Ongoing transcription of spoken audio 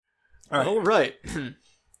All right.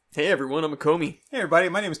 Hey everyone, I'm Akomi. Hey everybody,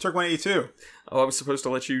 my name is Turk182. Oh, I was supposed to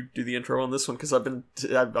let you do the intro on this one because I've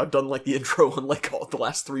done like the intro on like all the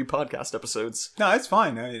last 3 podcast episodes. No, it's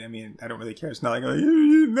fine. I mean, I don't really care. It's not like,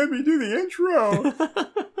 you let me do the intro.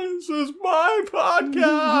 This is my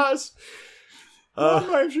podcast. My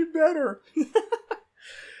life should be better.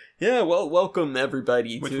 Yeah, well, welcome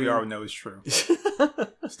everybody. Which we already know is true.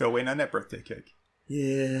 Still waiting on that birthday cake.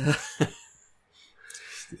 Yeah.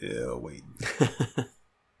 Still waiting.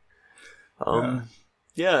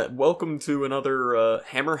 Yeah, welcome to another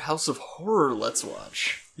Hammer House of Horror Let's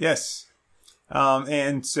Watch. Yes.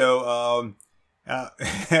 And so,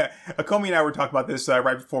 Akomi and I were talking about this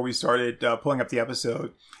right before we started pulling up the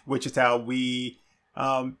episode, which is how we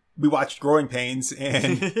watched Growing Pains,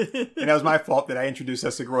 and that was my fault that I introduced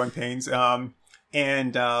us to Growing Pains.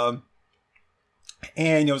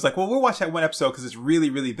 And it was like, well, we'll watch that one episode because it's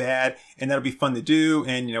really, really bad, and that'll be fun to do,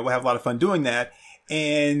 and we'll have a lot of fun doing that.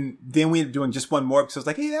 And then we ended up doing just one more because I was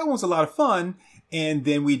like, hey, that one was a lot of fun. And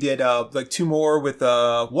then we did like 2 more with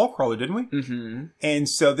Wallcrawler, didn't we? Mm-hmm. And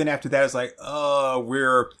so then after that, it's like,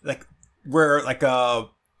 we're like a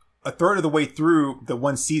third of the way through the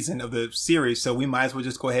one season of the series, so we might as well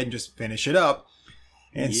just go ahead and just finish it up.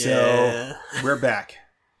 And so we're back.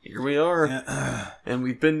 Here we are. And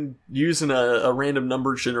we've been using a random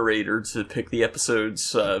number generator to pick the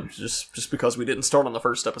episodes just because we didn't start on the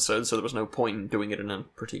first episode, so there was no point in doing it in a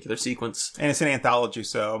particular sequence. And it's an anthology,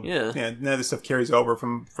 so yeah, none of this stuff carries over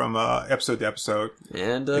from episode to episode,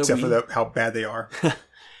 and except for how bad they are.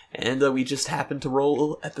 And we just happened to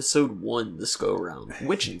roll episode 1 this go around,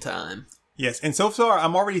 Witching Time. Yes, and so far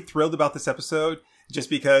I'm already thrilled about this episode, just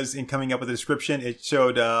because in coming up with the description it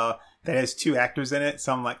showed that has 2 actors in it,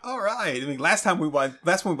 so I'm like, all right. I mean, last one we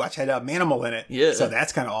watched had Manimal in it, yeah. So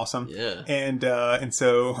that's kind of awesome, yeah. And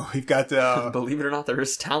so we've got believe it or not, there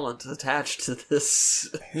is talent attached to this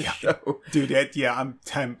show, dude. I'm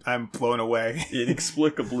blown away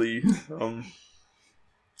inexplicably.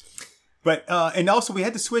 But and also we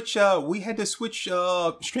had to switch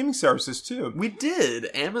streaming services too. We did.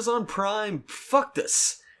 Amazon Prime fucked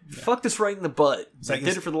us. Yeah. Fucked us right in the butt. They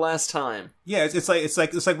did it for the last time. Yeah, it's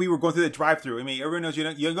like we were going through the drive-thru. I mean, everyone knows you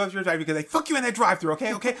don't go through the drive-thru because they fuck you in that drive-thru.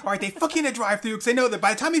 Okay, all right, they fuck you in the drive-thru because they know that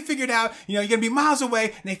by the time you figure it out, you're gonna be miles away,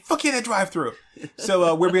 and they fuck you in that drive-thru.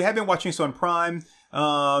 So where we have been watching this on Prime,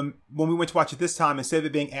 when we went to watch it this time, instead of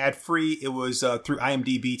it being ad-free, it was through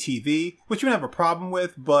IMDb TV, which we don't have a problem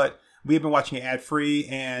with, but we have been watching it ad-free,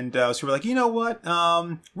 and so we're like, you know what?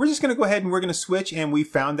 We're just going to go ahead and we're going to switch, and we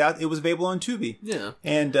found out it was available on Tubi. Yeah.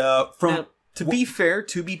 And now, to be fair,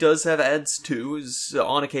 Tubi does have ads too,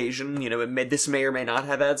 on occasion. This may or may not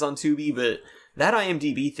have ads on Tubi, but that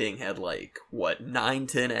IMDb thing had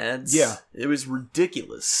 9-10 ads? Yeah. It was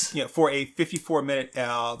ridiculous. Yeah, for a 54-minute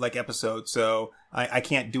episode, so I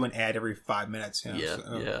can't do an ad every 5 minutes.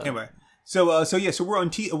 Yeah. Anyway. So we're on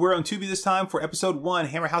Tubi this time for episode 1,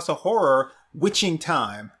 Hammer House of Horror, Witching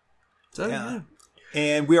Time. Yeah.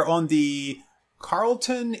 And we are on the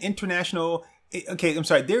Carlton International. Okay, I'm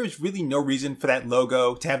sorry. There is really no reason for that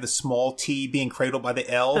logo to have the small T being cradled by the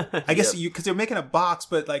L. I guess because they're making a box,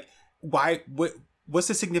 but why? What's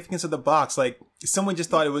the significance of the box? Someone just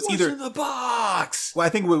thought it was What's in the box? Well, I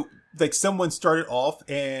think someone started off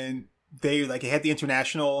and they had the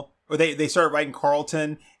international. Or they started writing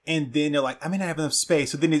Carlton, and then they're like, I may not have enough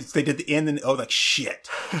space. So then they did the end, and shit.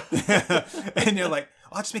 And they're like,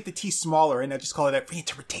 I'll just make the T smaller, and I'll just call it a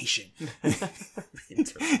reinterpretation.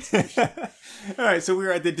 All right, so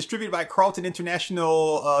we're at the distributed by Carlton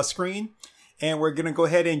International screen, and we're going to go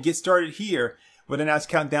ahead and get started here with a nice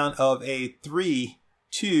countdown of a 3,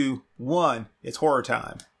 2, 1. It's horror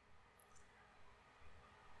time.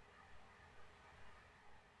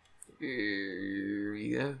 Here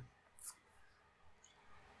we go.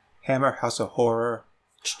 Hammer House of Horror.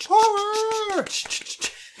 Horror!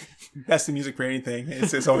 That's the music for anything.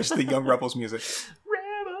 It's always the Young Rebels music.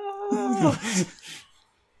 Rebels!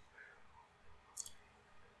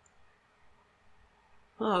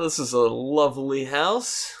 Oh, this is a lovely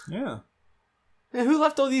house. Yeah. Man, who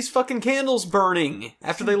left all these fucking candles burning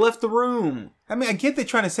after they left the room? I mean, I get they're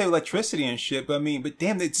trying to save electricity and shit, but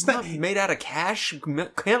damn, it's not made out of cash.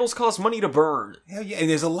 Candles cost money to burn. Hell yeah, and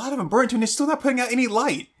there's a lot of them burned too, and they're still not putting out any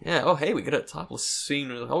light. Yeah. Oh, hey, we got a topless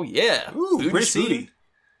scene. Oh yeah. Ooh, British booty.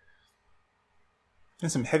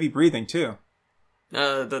 And some heavy breathing too.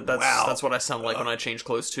 That's what I sound like when I change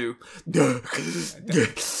clothes too.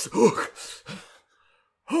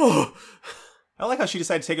 I like how she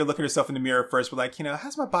decided to take a look at herself in the mirror first. But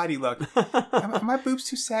how's my body look? Are my boobs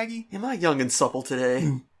too saggy? Am I young and supple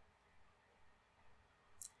today?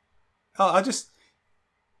 I'll just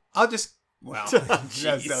I'll just... Wow.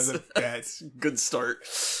 that was a bad... Good start.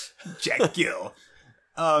 Jack Gill.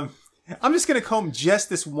 I'm just gonna comb just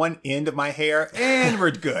this one end of my hair, and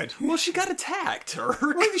we're good. Well, she got attacked. Well,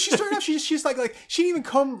 she started off. She's like she didn't even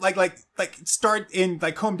comb like start in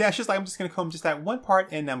like comb down. She's like, I'm just gonna comb just that one part,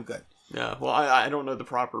 and I'm good. Yeah. Well, I don't know the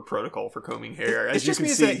proper protocol for combing hair. It just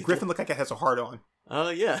means that Griffin looked like it has a heart on.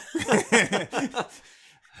 Yeah. Hey,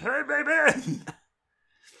 baby.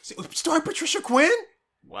 Starring Patricia Quinn.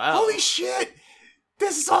 Wow. Holy shit!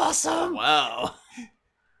 This is awesome. Wow.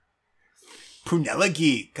 Prunella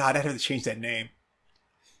Geek. God, I'd have to change that name.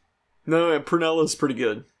 No, Prunella's pretty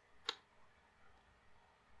good.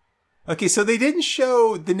 Okay, so they didn't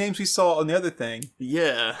show the names we saw on the other thing.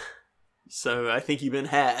 Yeah. So I think you've been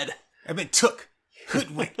had. I've been took,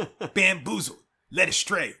 hoodwinked, bamboozled, led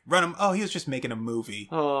astray, run him. Oh, he was just making a movie.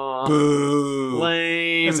 Aww. Boo.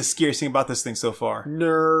 Lame. That's the scariest thing about this thing so far.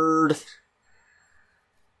 Nerd.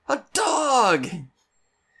 A dog.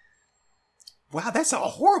 Wow, that's a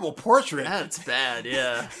horrible portrait. That's bad,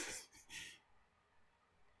 yeah.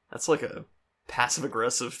 That's like a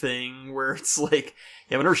passive-aggressive thing where it's like,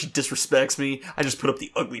 yeah, whenever she disrespects me, I just put up the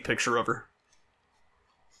ugly picture of her.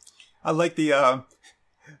 I like the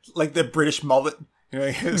British mullet. You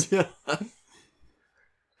know, Yeah.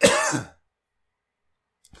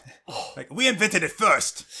 Like, we invented it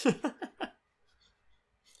first.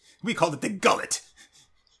 We called it the gullet.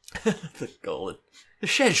 The gullet. The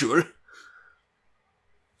schedule.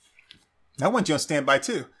 I want you on standby,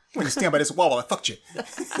 too. I want you to stand by this wall while I fucked you.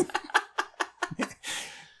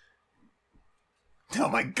 Oh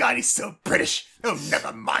my god, he's so British. Oh,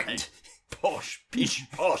 never mind. Posh, pish,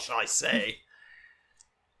 posh, I say.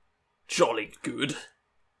 Jolly good.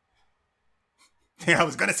 Yeah, I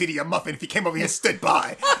was gonna see to your muffin if you came over here and stood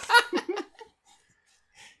by.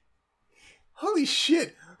 Holy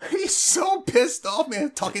shit. He's so pissed off, man,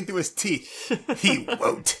 talking through his teeth. He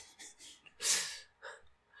won't.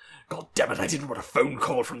 God damn it, I didn't want a phone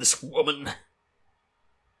call from this woman.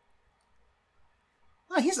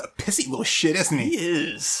 Oh, he's a pissy little shit, isn't he? He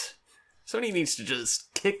is. Sony needs to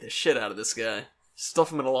just kick the shit out of this guy.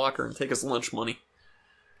 Stuff him in a locker and take his lunch money.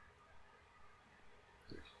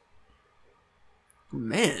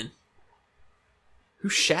 Man.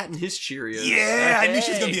 Who's shatting his Cheerios? Yeah, I knew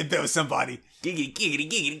she was gonna be a bit with somebody. Giggity, giggity,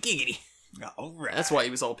 giggity, giggity. All right. That's why he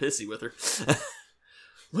was all pissy with her.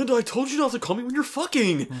 Linda, I told you not to call me when you're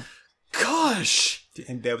fucking. Gosh.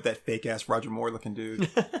 In bed with that fake ass Roger Moore looking dude.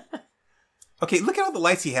 Okay, look at all the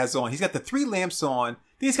lights he has on. He's got the 3 lamps on.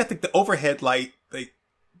 Then he's got the overhead light.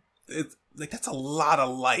 It's that's a lot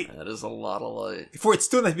of light. That is a lot of light. For it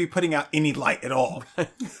still not to be putting out any light at all. I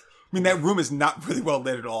mean, that room is not really well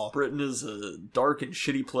lit at all. Britain is a dark and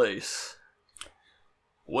shitty place.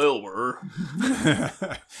 Well, we're.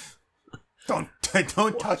 Don't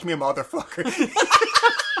touch me, motherfucker.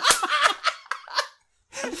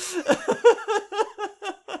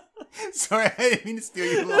 Sorry, I didn't mean to steal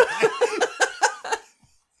your line.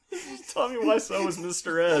 Tell me why so was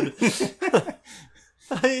Mr. Ed.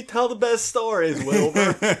 I tell the best stories,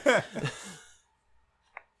 Wilbur.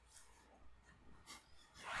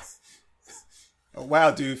 Oh,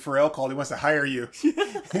 wow, dude, Pharrell called. He wants to hire you.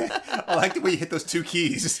 I like the way you hit those 2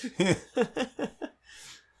 keys. And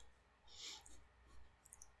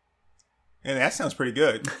that sounds pretty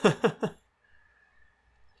good.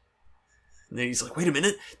 And then he's like, wait a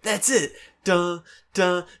minute, that's it. Dun,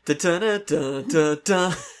 dun, dun, dun, dun, dun, dun,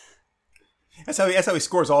 dun. That's how he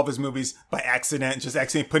scores all of his movies, by accident, just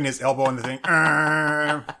accidentally putting his elbow on the thing.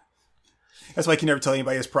 That's why I can never tell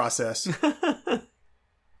anybody his process.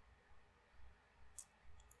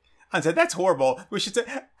 I said, that's horrible. We should say,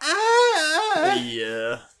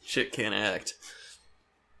 Yeah, shit can't act.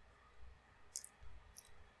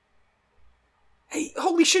 Hey,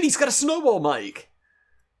 holy shit, he's got a snowball mic.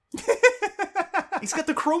 He's got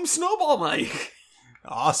the chrome snowball mic.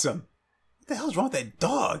 Awesome. What the hell's wrong with that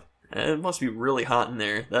dog? It must be really hot in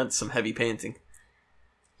there. That's some heavy panting.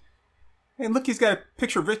 Hey, look, he's got a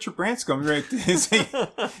picture of Richard Branscombe right there.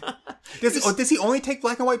 Does he only take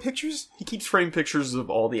black and white pictures? He keeps framed pictures of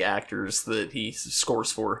all the actors that he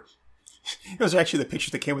scores for. Those are actually the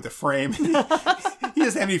pictures that came with the frame. He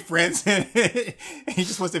doesn't have any friends, and he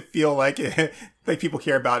just wants to feel like people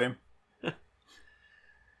care about him.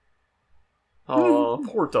 Oh,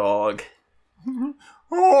 poor dog.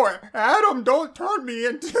 Oh, Adam, don't turn me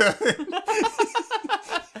into...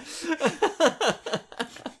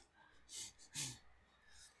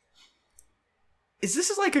 Is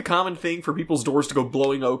this like a common thing for people's doors to go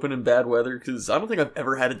blowing open in bad weather? Because I don't think I've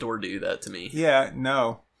ever had a door do that to me. Yeah,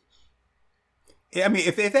 no. I mean,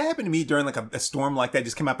 if that happened to me during like a storm like that,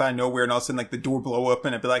 just came up out of nowhere and all of a sudden like the door blow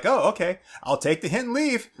open, I'd be like, oh, okay, I'll take the hint and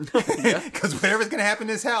leave. Because whatever's going to happen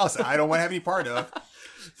in this house, I don't want to have any part of.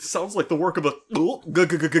 Sounds like the work of a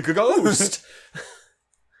ghost.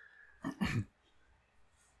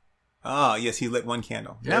 Ah, yes, he lit one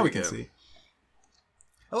candle. Now we can see.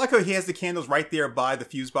 I like how he has the candles right there by the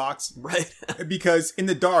fuse box. Right. Because in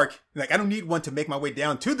the dark, like I don't need one to make my way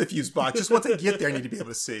down to the fuse box. Just once I get there, I need to be able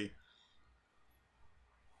to see.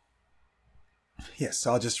 Yes,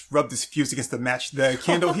 so I'll just rub this fuse against the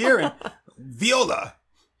candle here and viola.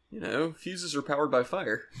 You know, fuses are powered by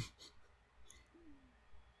fire.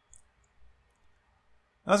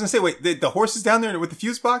 I was gonna say, wait, the horse is down there with the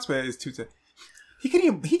fuse box, but it's too. He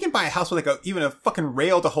can buy a house with like even a fucking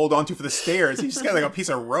rail to hold onto for the stairs. He just got like a piece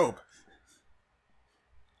of rope.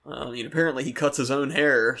 Well, I mean, apparently he cuts his own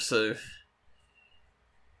hair, so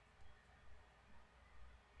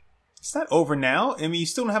It's not over now. I mean, you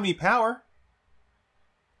still don't have any power.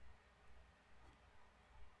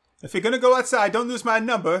 If you're gonna go outside, don't lose my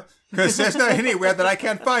number, because there's not anywhere that I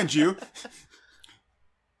can't find you.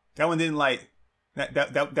 That one didn't light.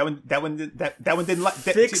 That one didn't light.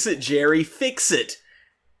 Fix it, Jerry. Fix it.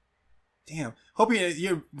 Damn. Hope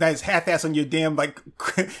you're not as half-ass on your damn like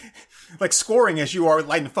scoring as you are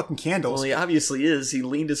lighting fucking candles. Well, he obviously is. He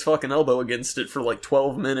leaned his fucking elbow against it for like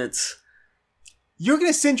 12 minutes. You're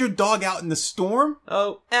gonna send your dog out in the storm?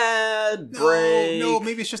 Oh, ad break. No,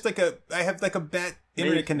 maybe it's just like I have like a bad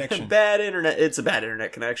internet connection. Bad internet. It's a bad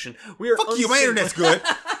internet connection. We are Fuck you, my internet's good.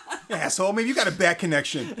 Asshole, maybe you got a bad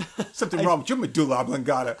connection. Something wrong with your medulla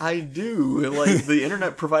oblongata. I do. Like, the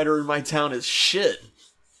internet provider in my town is shit.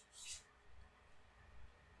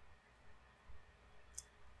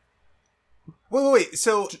 Wait.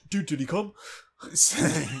 So, Dude, did he come?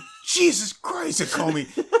 Jesus Christ, Comey.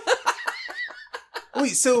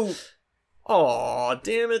 Wait, so... Aw,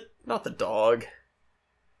 damn it. Not the dog.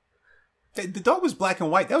 The dog was black and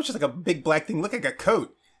white. That was just like a big black thing. Look like a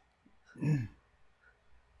coat.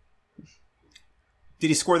 Did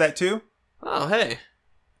he score that too? Oh, hey.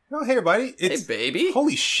 Oh, hey, everybody. Hey, baby.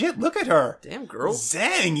 Holy shit, look at her. Damn, girl.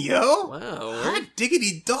 Zang, yo. Wow. Hot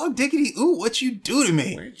diggity dog diggity. Ooh, what you do to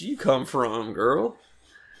me? Where'd you come from, girl?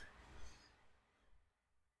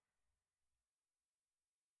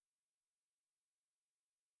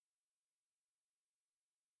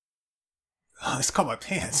 Oh, this caught my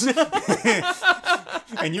pants.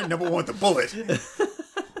 And you're number one with the bullet.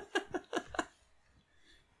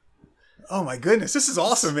 Oh my goodness, this is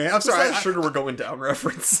awesome, man. I'm sorry. Was that a Sugar We're Going Down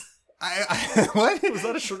reference? What? Was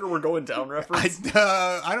that a Sugar We're Going Down reference?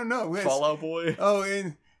 I don't know. Fall Out Boy? Oh,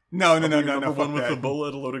 no. Number one with the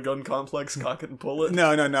bullet, a loaded gun complex, cock it and pull it?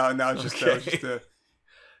 No. Just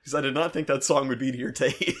because I did not think that song would be to your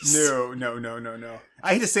taste. No.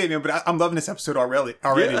 I hate to say it, man, but I'm loving this episode already.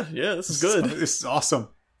 Yeah, this is good. This is awesome.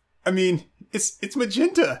 I mean, it's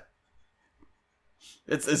magenta.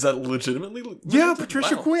 Is that legitimately? Yeah,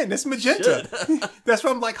 Patricia Quinn. That's magenta. That's why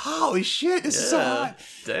I'm like, holy shit, this is so hot.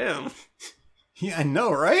 Damn. Yeah, I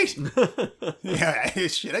know, right? Yeah,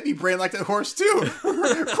 shit, I'd be braying like that horse too.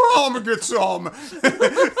 Come and get some.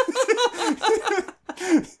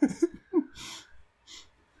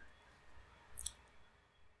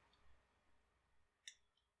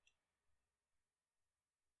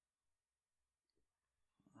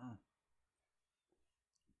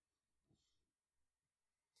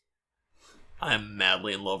 I am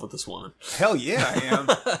madly in love with this woman. Hell yeah, I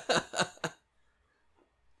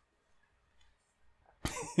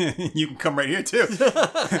am. You can come right here too.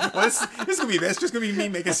 Well, this is gonna be this. Just gonna be me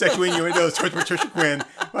making sexual innuendos towards Patricia Quinn,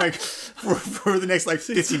 like for the next like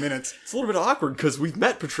 50 minutes. It's a little bit awkward because we've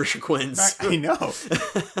met Patricia Quinn. I know.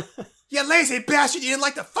 You lazy bastard! You didn't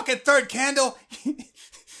like the fucking third candle.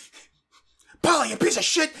 Polly, you piece of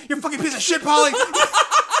shit! You fucking piece of shit, Polly!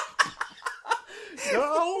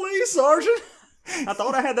 Golly, Sergeant! I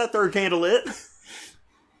thought I had that third candle lit.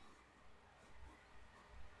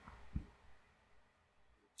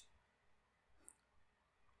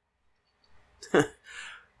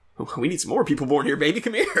 We need some more people born here, baby.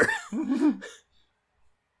 Come here.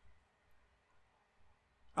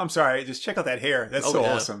 I'm sorry, just check out that hair. That's so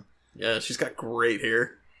awesome. Yeah, she's got great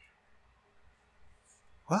hair.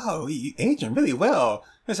 Wow, you aging really well.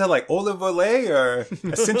 Is that like olive oil or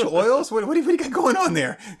essential oils? What do you got going on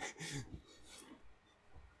there?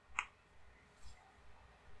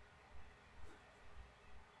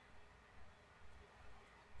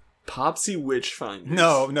 Popsy Witch Finders.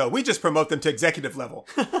 No, we just promote them to executive level.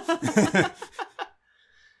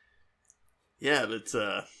 Yeah, but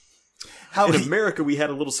in America we had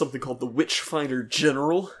a little something called the Witchfinder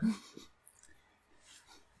General.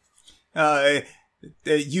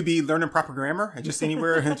 You be learning proper grammar? Just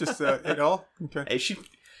anywhere? Just at all? Okay. Hey,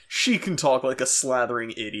 she can talk like a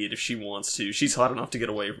slathering idiot if she wants to. She's hot enough to get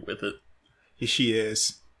away with it. Yeah, she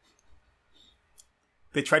is.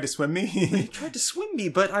 They tried to swim me? They tried to swim me,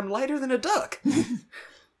 but I'm lighter than a duck.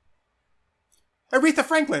 Aretha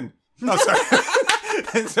Franklin. Oh,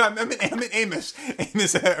 sorry. So I'm Amos.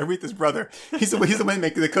 Amos, Aretha's brother. He's the one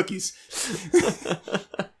making the cookies.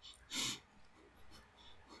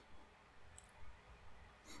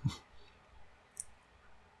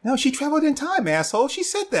 No, she traveled in time, asshole. She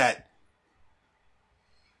said that.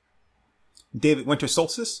 David Winter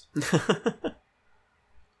Solstice?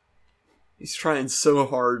 He's trying so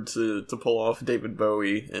hard to pull off David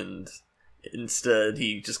Bowie, and instead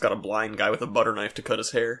he just got a blind guy with a butter knife to cut his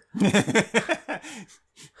hair.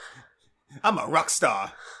 I'm a rock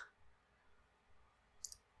star.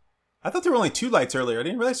 I thought there were only 2 lights earlier. I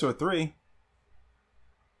didn't realize there were 3.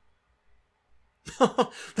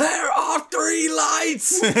 There are 3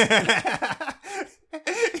 lights!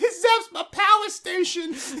 It zaps my power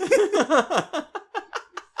station!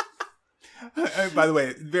 By the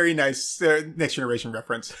way, very nice Next Generation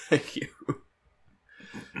reference. Thank you.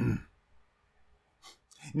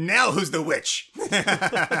 Now who's the witch?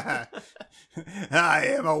 I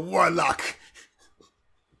am a warlock.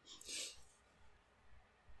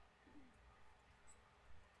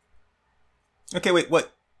 Okay, wait,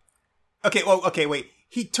 what? Okay, wait.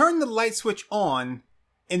 He turned the light switch on,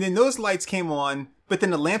 and then those lights came on, but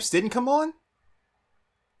then the lamps didn't come on?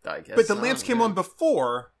 I guess But the lamps came on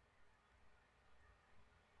before.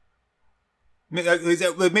 Maybe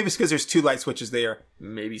it's because there's 2 light switches there.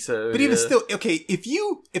 Maybe so. But even still, okay,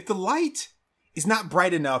 if the light is not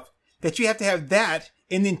bright enough that you have to have that,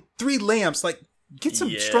 and then 3 lamps, like, get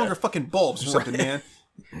some stronger fucking bulbs or something, man.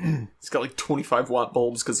 He's got like 25-watt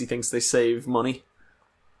bulbs because he thinks they save money.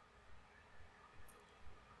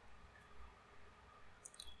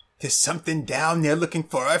 There's something down there looking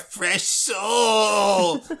for a fresh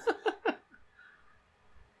soul.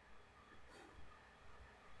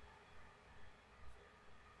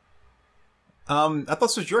 I thought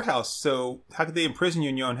this was your house, so how could they imprison you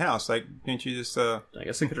in your own house? Like, didn't you just, I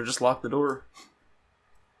guess they could have just locked the door.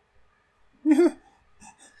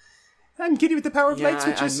 I'm kidding with the power of light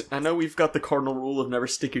switches. I know we've got the cardinal rule of never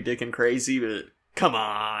stick your dick in crazy, but come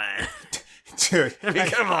on. Dude, I mean,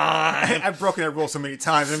 come on. I've broken that rule so many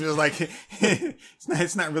times. I'm just like,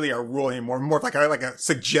 it's not really a rule anymore. More of like a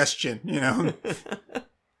suggestion, you know?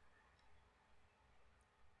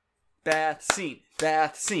 Bath scene.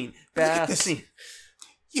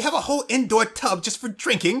 You have a whole indoor tub just for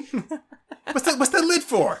drinking. What's the lid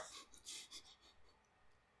for?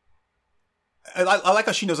 I like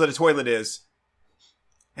how she knows what a toilet is.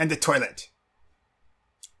 And the toilet.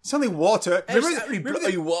 It's only water. Remember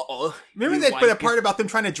that part about them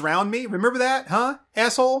trying to drown me? Remember that? Huh?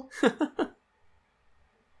 Asshole?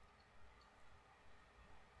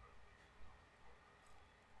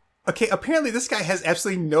 Okay, apparently this guy has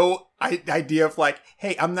absolutely no idea of like,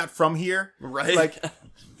 hey, I'm not from here. Right. Like,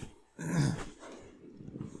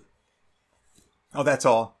 oh, that's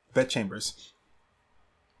all. Bed chambers.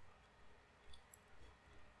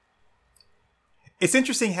 It's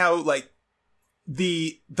interesting how, like,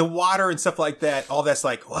 the water and stuff like that, all that's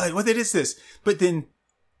like, what is this? But then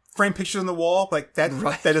frame pictures on the wall, like, that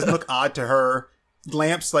doesn't look odd to her.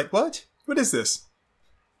 Lamps, like, what? What is this?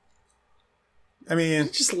 I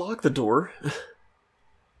mean... Just lock the door.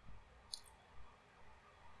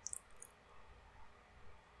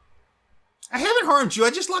 I haven't harmed you.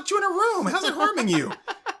 I just locked you in a room. How's it harming you?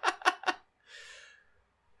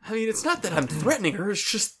 I mean, it's not that I'm threatening her.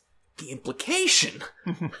 It's just the implication.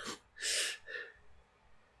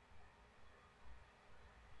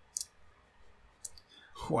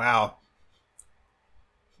 Wow.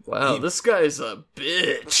 Wow, this guy's a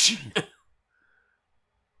bitch.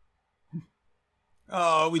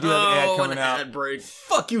 Oh, we do have an ad coming out. Ad break.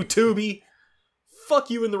 Fuck you, Tubi. Fuck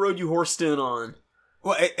you and the road you horsed in on.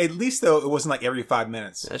 Well, at least, though, it wasn't like every 5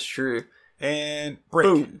 minutes. That's true. And break.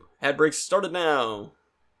 Boom. Ad break started now.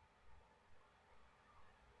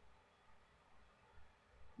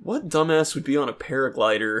 What dumbass would be on a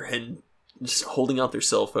paraglider and just holding out their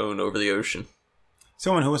cell phone over the ocean?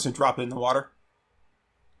 Someone who wants to drop it in the water.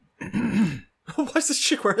 Why is this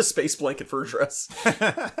chick wearing a space blanket for a dress?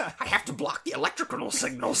 I have to block the electrical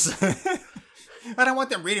signals. I don't want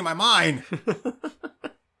them reading my mind.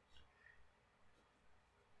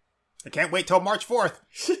 I can't wait till March 4th.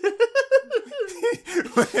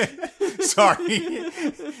 Sorry.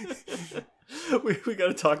 We got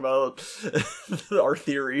to talk about our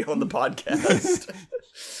theory on the podcast.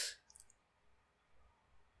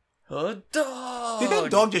 A dog! Did that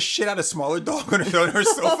dog just shit out a smaller dog on her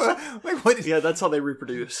sofa? Like, what? Yeah, that's how they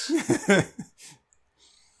reproduce.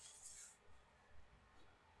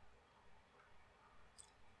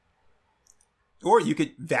 Or you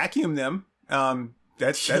could vacuum them.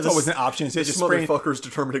 That's always an option. Instead This just spraying, motherfucker's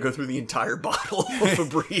determined to go through the entire bottle of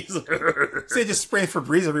Febreze. instead of just spraying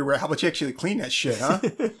Febreze everywhere. How about you actually clean that shit, huh?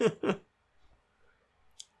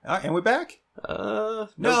 And we're back? No.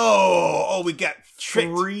 Oh, we got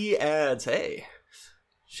tricked. 3 ads. Hey.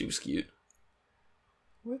 She was cute.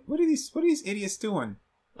 What are these idiots doing?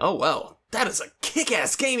 Oh, well. That is a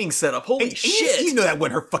kick-ass gaming setup. Holy And shit. You know that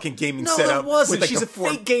wasn't her fucking gaming No, setup. that wasn't. with, like, She's the a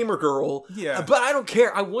fake gamer girl. Yeah. But I don't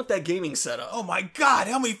care. I want that gaming setup. Oh my god,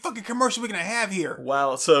 how many fucking commercials are we gonna have here?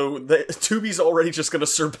 Wow, so Tubi's already just gonna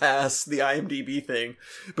surpass the IMDb thing,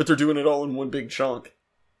 but they're doing it all in one big chunk.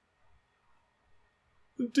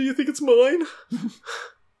 Do you think it's mine?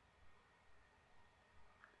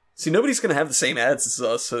 See, nobody's gonna have the same ads as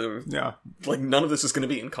us, so Yeah. like none of this is gonna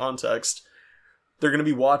be in context. They're gonna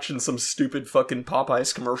be watching some stupid fucking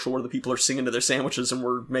Popeyes commercial where the people are singing to their sandwiches and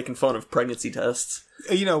we're making fun of pregnancy tests.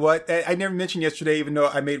 You know what? I never mentioned yesterday, even though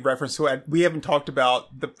I made reference to it. We haven't talked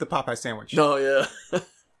about the Popeye sandwich. Oh yeah.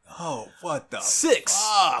 Oh, what the 6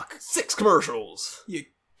 fuck? 6 commercials. You're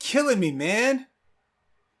killing me, man.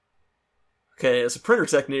 Okay, as a printer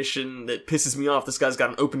technician, it pisses me off this guy's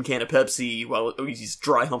got an open can of Pepsi while he's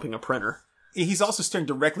dry humping a printer. He's also staring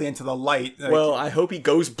directly into the light. Like, Well, I hope he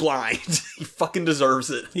goes blind. He fucking deserves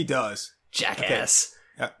it. he does. Jackass.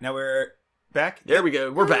 Now we're back. There we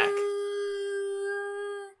go, we're back.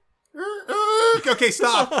 Okay,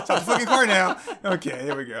 stop. Stop the fucking car now. Okay,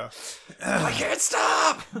 there we go. I can't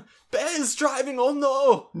stop! Ben's driving, oh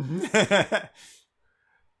no!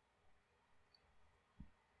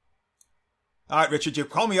 All right, Richard, you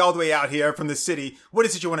call me all the way out here from the city. What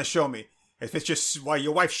is it you want to show me? If it's just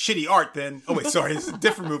your wife's shitty art, then... Oh, wait, sorry. It's a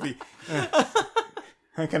different movie.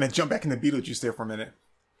 I kind of jumped back in the Beetlejuice there for a minute.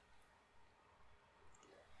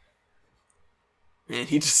 And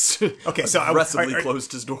he just Okay, so aggressively I-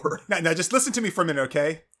 closed his door. Now, just listen to me for a minute,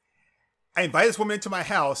 okay? I invited this woman into my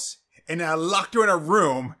house, and I locked her in a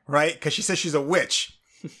room, right? Because she says she's a witch.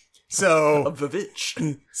 So... Of the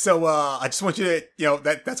bitch. So, I just want you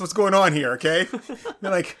to, that's what's going on here, okay? They're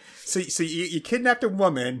like, so you kidnapped a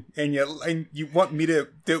woman, and you want me to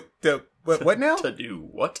do what now? To do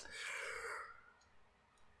what?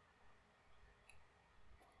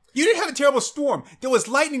 You didn't have a terrible storm. There was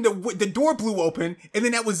lightning, the door blew open, and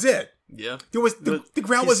then that was it. Yeah. There was, the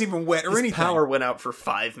ground wasn't even wet or His anything. power went out for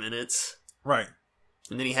 5 minutes. Right.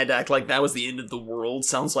 And then he had to act like that was the end of the world.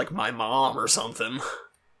 Sounds like my mom or something.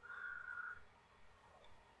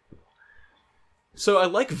 So I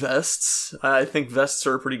like vests. I think vests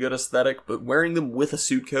are a pretty good aesthetic, but wearing them with a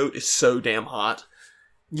suit coat is so damn hot.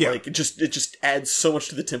 Yeah. Like, it just adds so much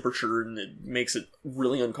to the temperature, and it makes it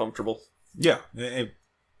really uncomfortable. Yeah. And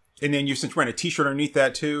then you're wearing a t-shirt underneath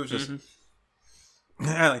that, too. Just...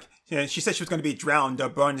 she said she was going to be drowned,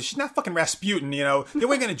 burned. She's not fucking Rasputin, They weren't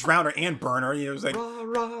going to drown her and burn her. It was like... Rah,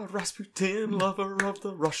 rah, Rasputin, lover of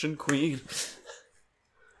the Russian queen.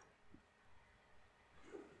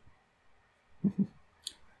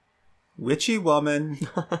 Witchy woman.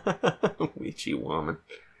 Witchy woman.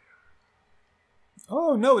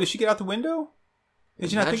 Oh, no. Did she get out the window?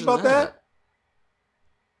 Did you not think Imagine about that?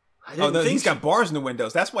 I didn't think he's got bars in the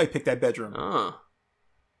windows. That's why he picked that bedroom. Oh,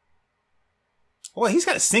 Well, he's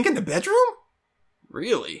got a sink in the bedroom?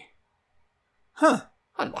 really? Huh.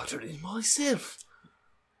 I locked it in myself.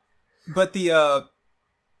 But the,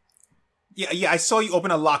 Yeah, I saw you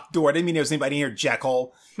open a locked door. I didn't mean there was anybody in here,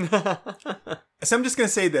 jackhole. So I'm just going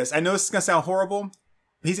to say this. I know this is going to sound horrible.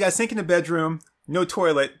 But he's got a sink in the bedroom, no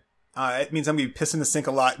toilet. It means I'm going to be pissing the sink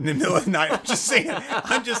a lot in the middle of the night. I'm just saying.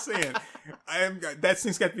 That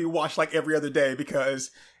sink's got to be washed like every other day because,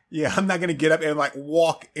 yeah, I'm not going to get up and like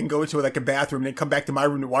walk and go into like a bathroom and then come back to my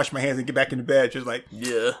room to wash my hands and get back into bed. Just like,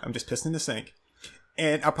 Yeah. I'm just pissing in the sink.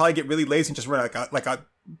 And I'll probably get really lazy and just run like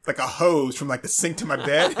a hose from like the sink to my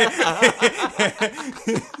bed.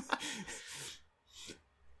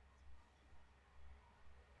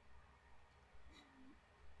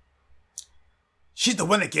 She's the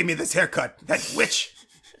one that gave me this haircut. That witch.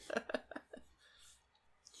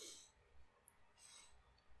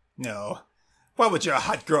 No. Why would your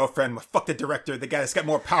hot girlfriend fuck the director, the guy that's got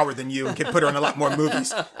more power than you and can put her in a lot more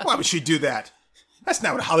movies? Why would she do that? That's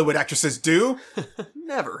not what Hollywood actresses do.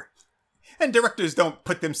 Never. And directors don't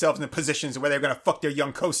put themselves in positions where they're going to fuck their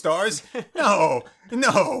young co-stars. No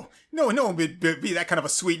one would be that kind of a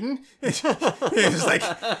sweeten. It's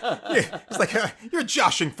like you're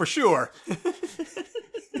joshing for sure.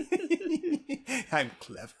 I'm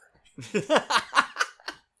clever.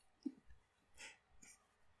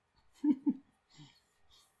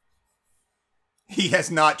 He has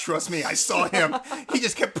not, trust me, I saw him. He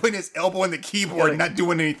just kept putting his elbow in the keyboard and not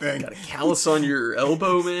doing anything. Got a callus on your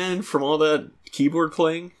elbow, man, from all that keyboard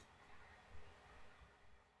playing.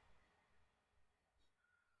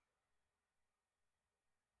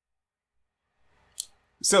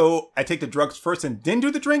 So, I take the drugs first and then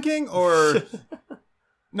do the drinking, or...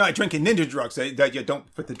 No, I drink and then do drugs. Yeah,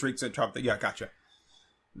 don't put the drinks on top. Yeah, gotcha.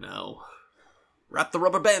 No. Wrap the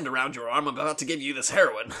rubber band around your arm. I'm about to give you this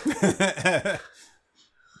heroin.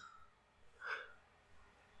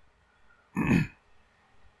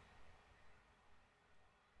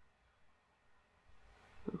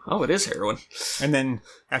 Oh, it is heroin. And then,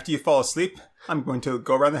 after you fall asleep, I'm going to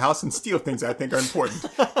go around the house and steal things I think are important.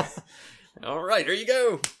 All right, here you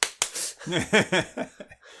go.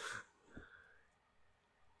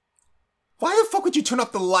 Why the fuck would you turn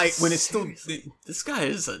off the light when it's still... This guy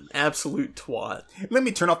is an absolute twat. Let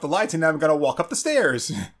me turn off the lights and now I'm gonna walk up the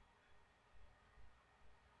stairs.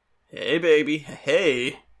 Hey, baby.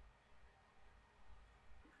 Hey.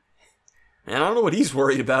 And I don't know what he's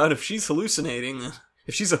worried about. If she's hallucinating,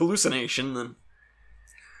 if she's a hallucination, then...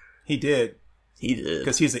 He did. He did.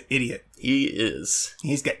 Because he's an idiot. He is.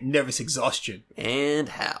 He's got nervous exhaustion. And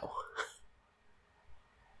how?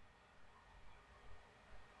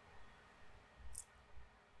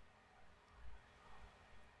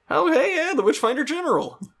 Oh, hey, yeah, the Witchfinder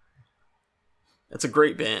General. That's a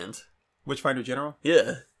great band. Witchfinder General?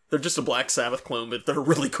 Yeah. They're just a Black Sabbath clone, but they're a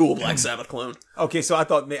really cool Black Sabbath clone. Okay, so I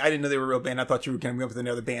didn't know they were a real band. I thought you were going to go with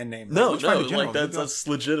another band name. No, like that's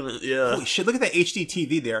legitimate, yeah. Holy shit, look at that HD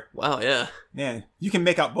TV there. Wow, yeah. Man, you can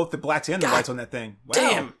make out both the blacks and the whites on that thing. Wow.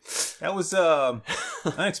 Damn! That was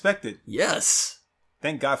unexpected. Yes.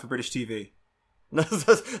 Thank God for British TV.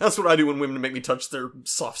 That's what I do when women make me touch their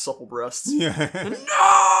soft, supple breasts. Yeah. No!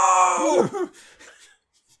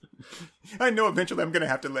 I know eventually I'm going to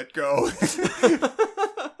have to let go.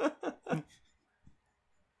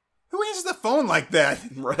 Who answers the phone like that?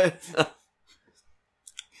 Right?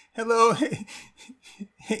 Hello?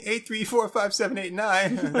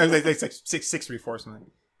 8345789. It's like 634 or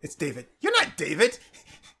something. It's David. You're not David.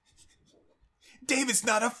 David's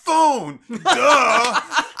not a phone. Duh.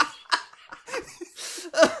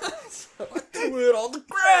 So I threw it on the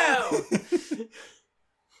ground.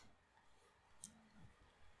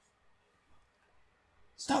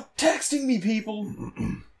 Stop texting me, people.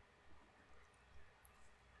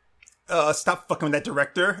 Stop fucking with that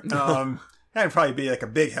director. That'd probably be like a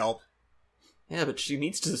big help. Yeah, but she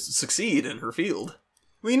needs to succeed in her field.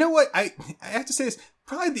 Well, you know what? I have to say this.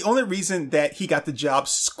 Probably the only reason that he got the job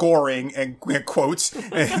scoring and quotes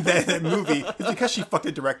that movie is because she fucked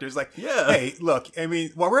the director. It's like, yeah. Hey, look, I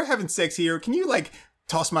mean, while we're having sex here, can you like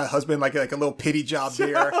toss my husband like a little pity job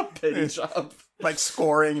there? Pity job. Like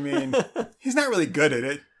scoring. I mean, he's not really good at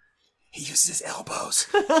it. He uses his elbows.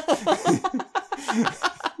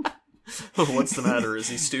 What's the matter? Is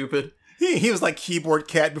he stupid? He was like Keyboard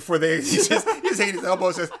Cat before he just ate his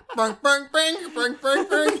elbows. Just bang, bang, bang, bang, bang,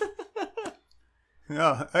 bang.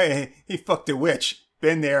 Oh, hey, he fucked a witch.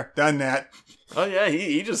 Been there, done that. Oh yeah,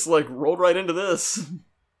 he just like rolled right into this.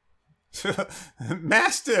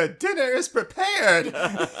 Master, dinner is prepared.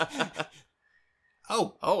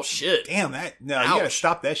 Oh shit! Damn that! No, Ouch. you gotta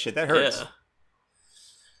stop that shit. That hurts. Yeah.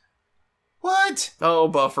 What? Oh,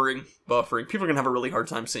 buffering. People are gonna have a really hard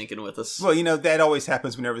time syncing with us. Well, you know that always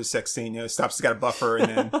happens whenever the sex scene. You know, it stops. It's got a buffer, and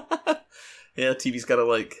then yeah, TV's gotta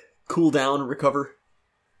like cool down and recover.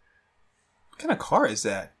 What kind of car is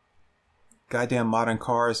that? Goddamn modern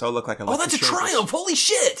cars all look like electric. Oh, that's a Triumph! Holy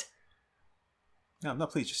shit! No,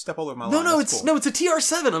 please, just step all over my line. No, That's cool. it's a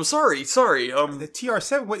TR7. I'm sorry. The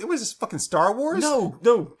TR7. What was this? Fucking Star Wars?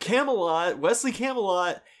 No. Camelot. Wesley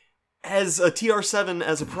Camelot has a TR7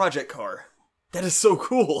 as a project car. That is so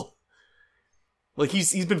cool. Like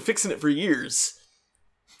he's been fixing it for years.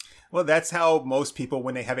 Well, that's how most people,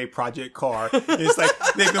 when they have a project car, it's like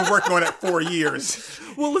they've been working on it for years.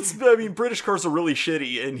 Well, British cars are really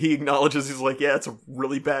shitty, and he acknowledges, he's like, yeah, it's a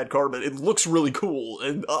really bad car, but it looks really cool.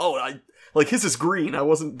 And his is green. I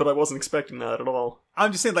wasn't expecting that at all.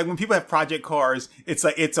 I'm just saying, like when people have project cars, it's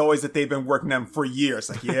like it's always that they've been working them for years.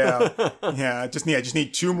 Like, yeah, just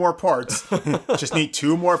need 2 more parts. Just need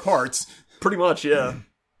 2 more parts. Pretty much, yeah.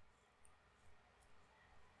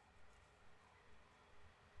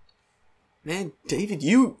 Man, David,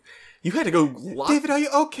 you had to go lock... David, are you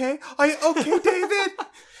okay? Are you okay, David?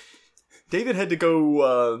 David had to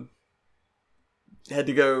go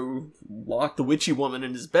lock the witchy woman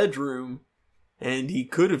in his bedroom, and he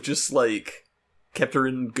could have just, like, kept her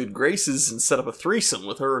in good graces and set up a threesome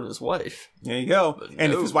with her and his wife. There you go. But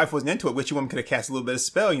and no. if his wife wasn't into it, witchy woman could have cast a little bit of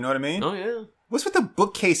spell, you know what I mean? Oh, yeah. What's with the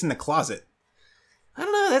bookcase in the closet? I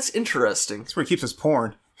don't know, that's interesting. That's where he keeps his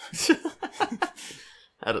porn.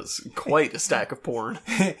 That is quite a stack of porn.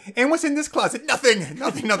 And what's in this closet? Nothing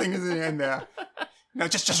is in there. No,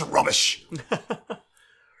 just rubbish.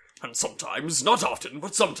 And sometimes, not often,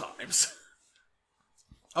 but sometimes.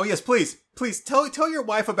 Oh yes, please tell your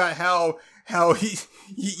wife about how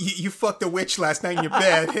you fucked a witch last night in your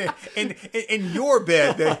bed, in your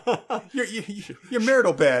bed, your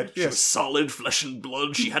marital bed. She was solid flesh and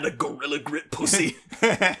blood. She had a gorilla grip pussy.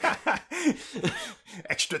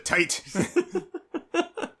 Extra tight.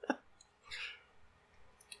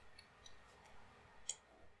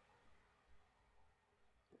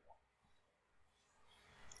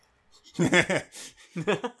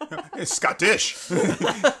 It's Scottish.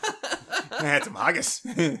 I had some haggis.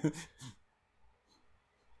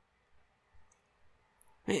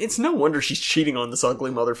 It's no wonder she's cheating on this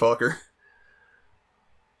ugly motherfucker.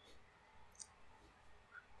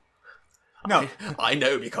 No, I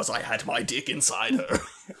know because I had my dick inside her.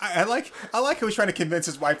 I like how he's trying to convince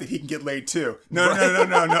his wife that he can get laid too. No.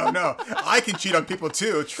 I can cheat on people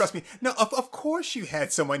too. Trust me. No, of course you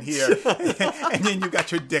had someone here, and then you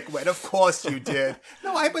got your dick wet. Of course you did.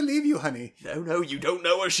 No, I believe you, honey. No, you don't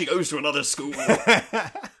know her. She goes to another school.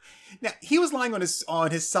 Now he was lying on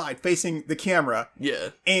his side, facing the camera. Yeah,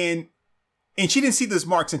 and she didn't see those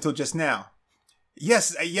marks until just now.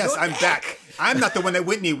 Yes, I'm back. I'm not the one that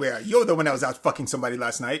went anywhere. You're the one that was out fucking somebody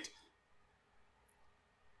last night.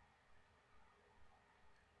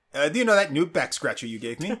 Do you know that new back scratcher you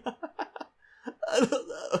gave me? I don't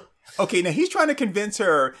know. Okay, now he's trying to convince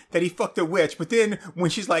her that he fucked a witch, but then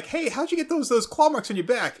when she's like, "Hey, how'd you get those claw marks on your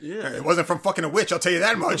back?" Yeah. It wasn't from fucking a witch, I'll tell you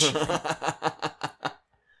that much.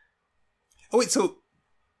 Oh wait, so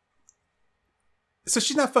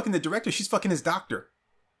she's not fucking the director, she's fucking his doctor.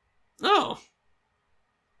 Oh.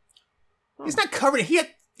 He's not covered. He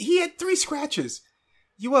had 3 scratches.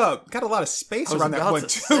 You got a lot of space around that one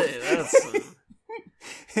too.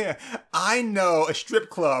 Yeah, I know a strip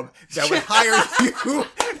club that would hire you.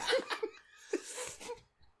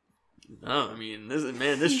 No, I mean,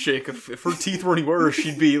 this chick, if her teeth were any worse,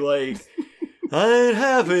 she'd be like, I ain't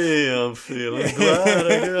happy, I'm feeling glad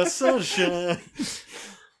I got sunshine.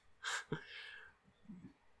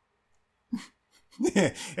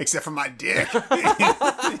 Except for my dick.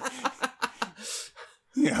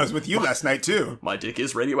 Yeah, I was with you last night too. My dick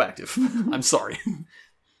is radioactive. I'm sorry.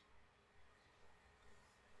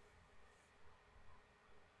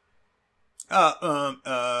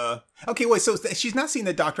 Okay, wait, so she's not seeing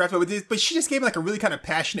the doctor after, but she just gave him like a really kind of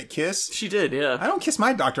passionate kiss. She did, yeah. I don't kiss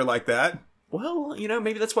my doctor like that. Well,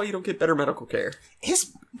 maybe that's why you don't get better medical care.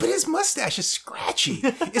 But his mustache is scratchy.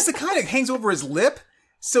 It's the kind that hangs over his lip.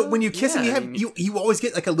 So when you kiss him, you always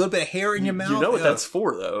get like a little bit of hair in your mouth. You know what that's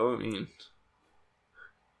for, though. I mean,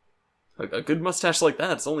 a good mustache like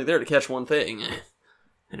that's only there to catch one thing.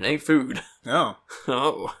 And it ain't food. No.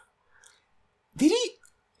 Oh. Did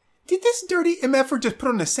this dirty MFer just put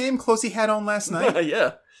on the same clothes he had on last night?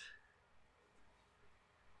 Yeah.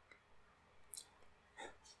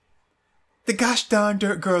 The gosh darn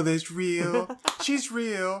dirt girl is real. She's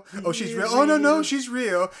real. Oh, she's real. Oh, no, she's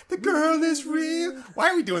real. The girl is real. Why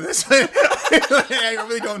are we doing this? I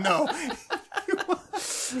really don't know.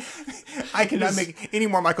 I cannot make any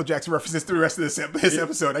more Michael Jackson references through the rest of this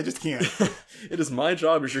episode. I just can't. It is my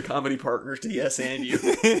job as your comedy partner to yes and you.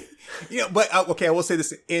 But okay, I will say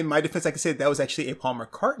this. In my defense, I can say that was actually a Paul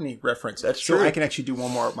McCartney reference. That's true. So I can actually do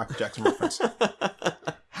one more Michael Jackson reference.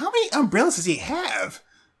 How many umbrellas does he have?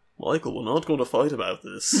 Michael, we're not going to fight about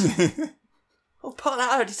this. Oh, Paul,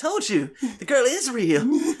 I already told you. The girl is real.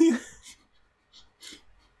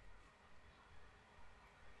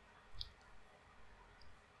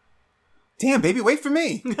 Damn, baby, wait for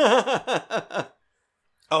me.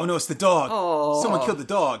 Oh, no, it's the dog. Oh. Someone killed the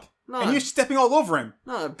dog. No. And you're stepping all over him.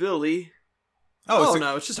 Not Billy. Oh,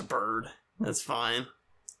 no, it's just a bird. That's fine.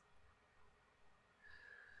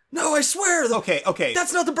 No, I swear. Okay.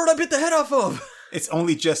 That's not the bird I bit the head off of. It's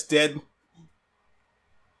only just dead.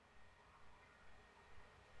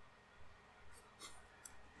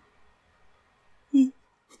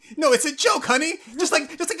 No, it's a joke, honey. Just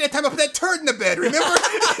like that time I put that turd in the bed, remember?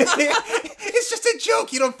 It's just a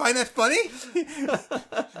joke. You don't find that funny?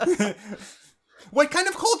 What kind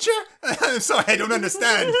of culture? I'm sorry, I don't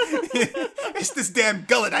understand. It's this damn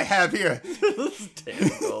gullet I have here. This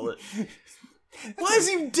damn gullet. Why is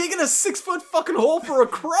he digging a 6-foot fucking hole for a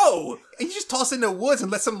crow? And you just toss it in the woods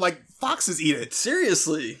and let some, foxes eat it.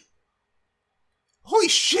 Seriously. Holy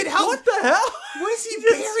shit! What the hell? What is he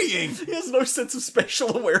burying? He has no sense of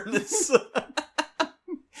spatial awareness.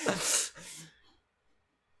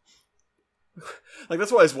 Like,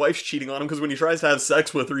 that's why his wife's cheating on him, because when he tries to have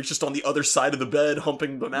sex with her, he's just on the other side of the bed,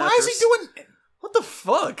 humping the mattress. Why is he doing... What the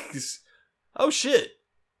fuck? Oh, shit.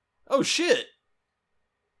 Oh, shit.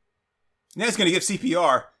 Now he's gonna give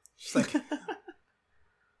CPR. She's like...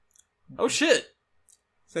 Oh, shit.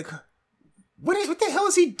 It's like... What the hell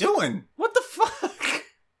is he doing? What the fuck?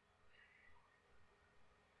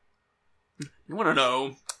 You want to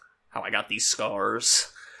know how I got these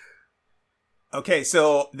scars? Okay,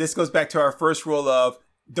 so this goes back to our first rule of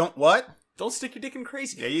don't what? Don't stick your dick in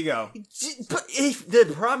crazy. There you go. But if the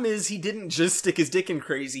problem is, he didn't just stick his dick in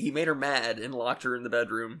crazy. He made her mad and locked her in the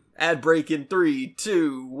bedroom. Ad break in 3,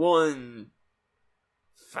 2, 1.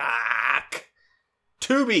 Fuck.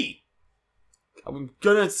 Tubi. I'm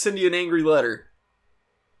gonna send you an angry letter.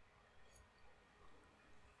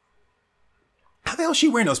 How the hell is she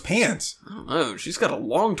wearing those pants? I don't know. She's got a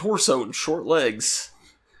long torso and short legs.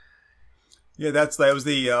 Yeah, that was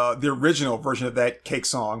the original version of that Cake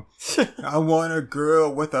song. I want a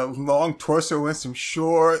girl with a long torso and some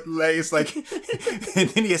short legs, like. And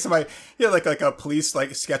then he has somebody, like a police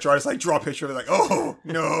like sketch artist, like draw a picture of it, like, oh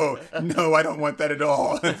no, I don't want that at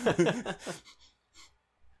all.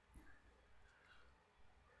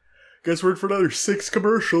 Guess we're in for another 6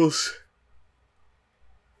 commercials.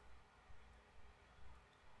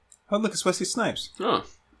 Oh, look, it's Wesley Snipes. Huh.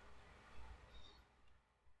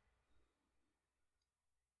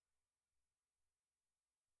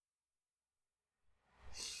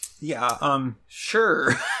 Yeah,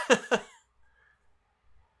 Sure.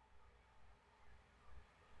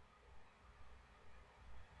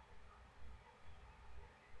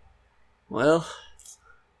 Well,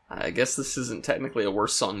 I guess this isn't technically a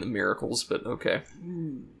worse song than Miracles, but okay.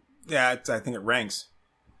 Yeah, I think it ranks.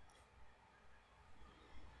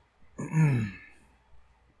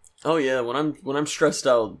 Oh yeah, when I'm stressed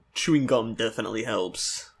out, chewing gum definitely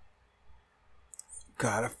helps.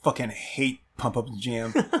 God, I fucking hate Pump Up the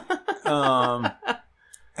Jam.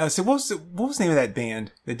 So what was the name of that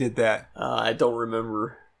band that did that? I don't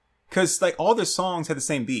remember. Because like all their songs had the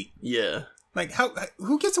same beat. Yeah. Like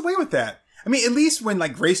who gets away with that? I mean, at least when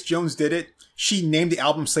like Grace Jones did it, she named the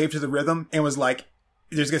album "Slave to the Rhythm" and was like,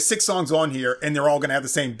 "There's 6 songs on here, and they're all gonna have the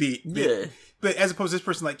same beat." Yeah. But as opposed to this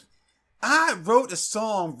person, like, I wrote a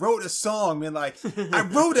song, and like, I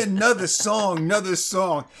wrote another song.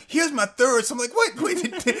 Here's my third. So I'm like, what? Wait,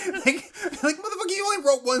 like, motherfucker, you only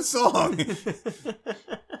wrote one song.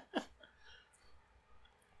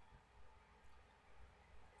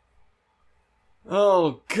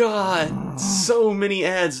 Oh god, so many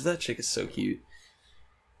ads. That chick is so cute.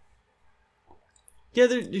 Yeah,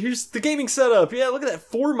 here's the gaming setup. Yeah, look at that.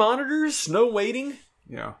 4 monitors, no waiting.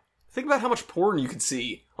 Yeah. Think about how much porn you could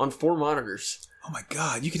see on 4 monitors. Oh my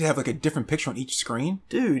god, you could have like a different picture on each screen?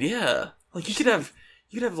 Dude, yeah. Like you could have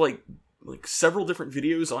like several different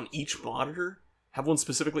videos on each monitor. Have one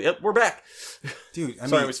specifically. Yep, we're back. Dude,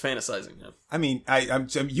 I was fantasizing. Yeah. I mean,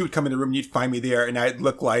 you would come in the room and you'd find me there, and I'd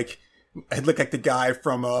look like the guy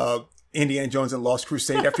from Indiana Jones and Lost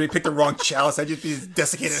Crusade. After he picked the wrong chalice, I'd just be this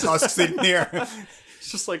desiccated husk sitting there.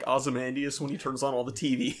 It's just like Ozymandias when he turns on all the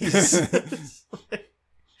TVs.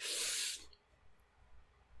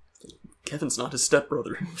 Kevin's not his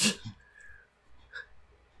stepbrother.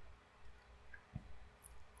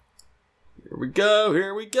 Here we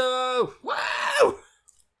go. Wow!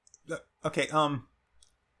 Okay,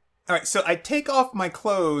 alright, so I take off my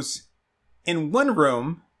clothes in one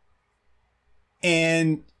room,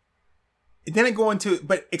 and then I go into,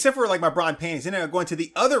 but except for like my bra and panties, then I go into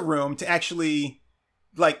the other room to actually,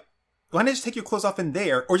 like, why not just take your clothes off in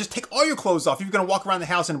there, or just take all your clothes off if you're gonna walk around the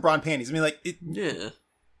house in bra and panties? I mean, like, Yeah.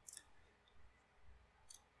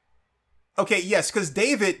 Okay, yes, because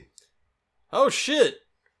David... Oh, shit!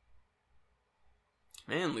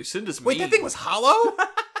 Man, Lucinda's mean. Wait, that thing was hollow?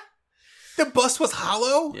 The bus was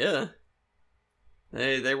hollow? Yeah.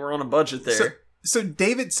 They were on a budget there. So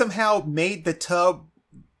David somehow made the tub,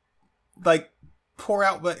 like, pour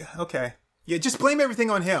out... But okay. Yeah, just blame everything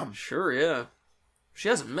on him. Sure, yeah. She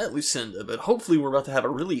hasn't met Lucinda, but hopefully we're about to have a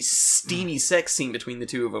really steamy sex scene between the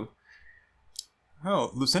two of them.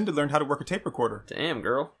 Oh, Lucinda learned how to work a tape recorder. Damn,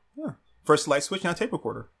 girl. Yeah. First light switch, now tape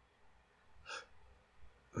recorder.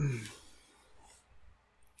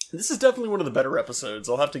 This is definitely one of the better episodes.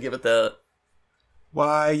 I'll have to give it that.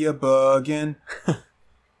 Why you bugging?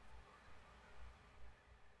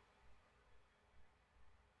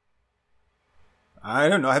 I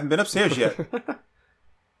don't know. I haven't been upstairs yet.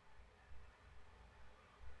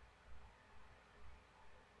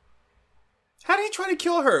 How did he he try to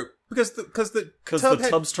kill her? Because the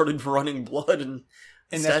tub started running blood and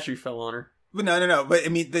the statue fell on her. But no. But I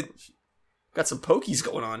mean, got some pokies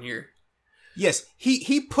going on here. Yes,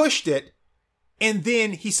 he pushed it, and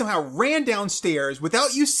then he somehow ran downstairs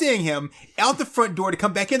without you seeing him out the front door to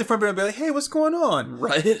come back in the front door and be like, "Hey, what's going on?"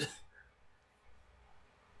 Right.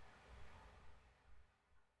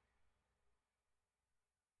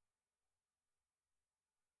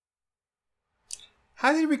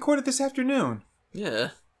 How did he record it this afternoon? Yeah.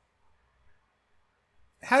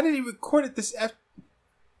 How did he record it this afternoon?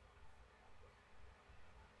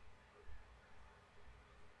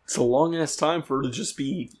 It's a long-ass time for her to just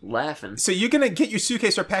be laughing. So you're going to get your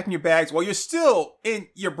suitcase or packing your bags while you're still in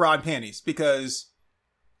your bra and panties because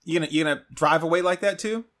you're gonna drive away like that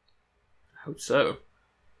too? I hope so.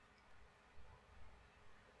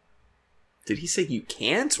 Did he say you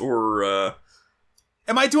can't, or,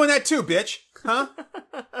 Am I doing that too, bitch? Huh?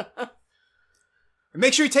 And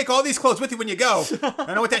make sure you take all these clothes with you when you go. I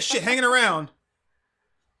don't want that shit hanging around.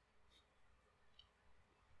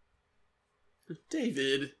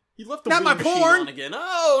 David, you left the Not my wind machine porn! on again.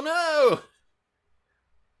 Oh, no!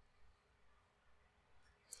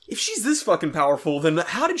 If she's this fucking powerful, then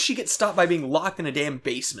how did she get stopped by being locked in a damn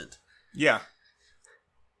basement? Yeah.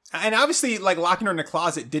 And obviously, like, locking her in the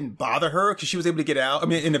closet didn't bother her because she was able to get out. I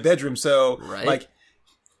mean, in the bedroom, so, right. Like,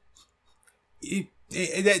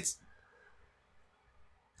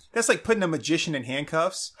 that's like putting a magician in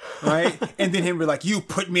handcuffs, right? And then him be like, "You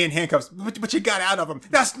put me in handcuffs, but you got out of them.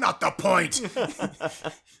 That's not the point."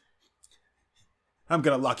 I'm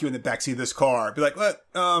gonna lock you in the backseat of this car. Be like, "What?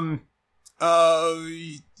 Not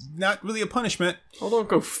really a punishment." Oh, don't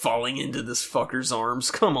go falling into this fucker's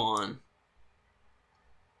arms. Come on.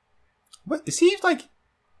 What is he like?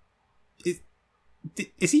 Is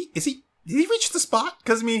he? Did he reach the spot?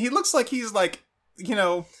 Because I mean, he looks like he's like,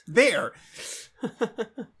 there.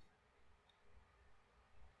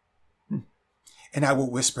 And I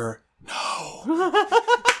will whisper, "No."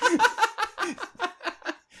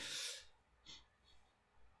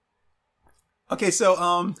 Okay, so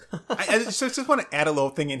I just want to add a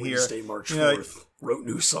little thing in here. Wednesday, March 4th. Wrote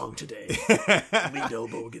new song today. Lead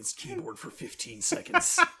elbow against keyboard for 15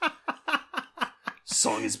 seconds.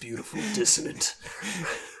 Song is beautiful, dissonant.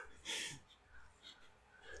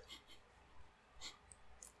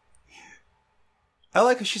 I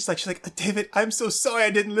like how she's like, "David, I'm so sorry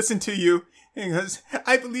I didn't listen to you." And he goes,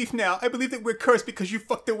 "I believe now. I believe that we're cursed because you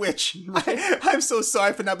fucked a witch. I'm so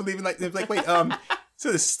sorry for not believing." Like, wait, so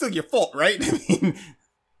this is still your fault, right? I mean,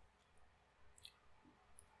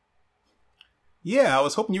 yeah, I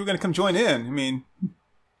was hoping you were going to come join in. I mean,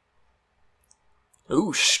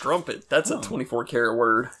 ooh, strumpet. That's a 24-karat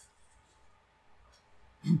word.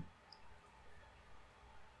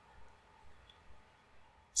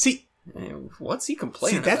 see. What's he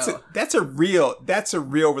complaining about? That's a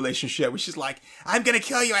real relationship, which is like, "I'm gonna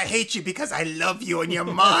kill you, I hate you because I love you and you're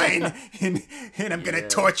mine, and I'm gonna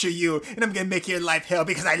torture you and I'm gonna make your life hell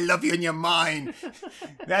because I love you and you're mine."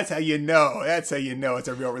 That's how you know. That's how you know it's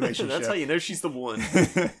a real relationship. That's how you know she's the one.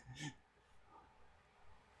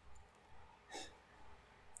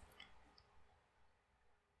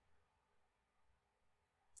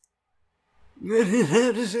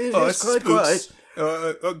 It's quite.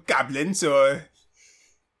 Goblins, or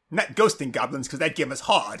not ghosting goblins, because that game is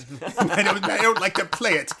hard. I don't like to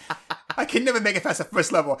play it. I can never make it past the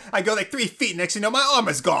first level. I go like 3 feet, next thing you know, my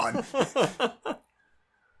armor's gone.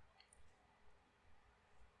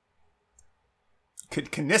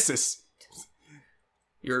 Kinesis.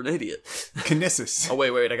 You're an idiot. Kinesis. Oh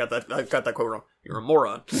wait, I got that quote wrong. You're a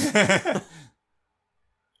moron.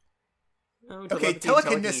 Okay,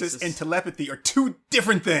 telekinesis and telepathy are 2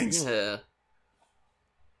 different things. Yeah.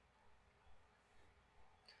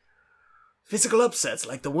 Physical upsets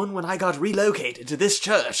like the one when I got relocated to this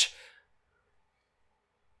church.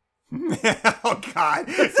 Oh, God.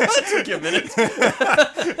 That took you a minute.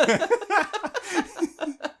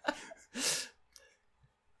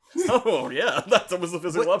 Oh, yeah. That was the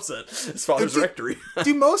physical upset. His father's rectory.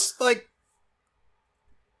 Do most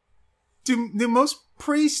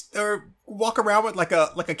priests or walk around with like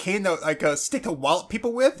a cane, like a stick to wallop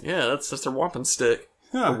people with? Yeah, that's just their wampum stick.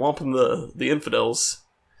 Huh. They're wamping the infidels.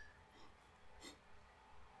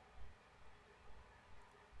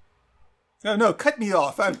 No, cut me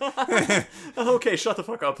off. Okay, shut the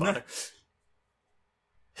fuck up, Hunter.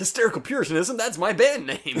 Hysterical Puritanism, that's my band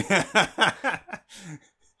name.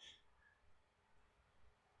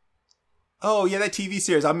 Oh, yeah, that TV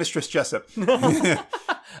series, I'm Mistress Jessup. And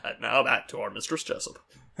now back to our Mistress Jessup.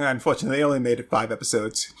 Unfortunately, they only made it 5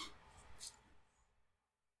 episodes.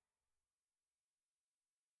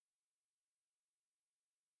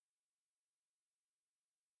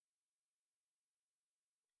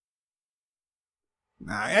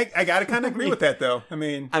 I gotta kind of agree with that, though. I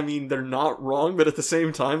mean, they're not wrong, but at the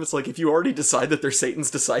same time, it's like if you already decide that they're Satan's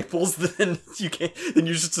disciples, then you can't. Then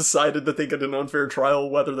you just decided that they get an unfair trial,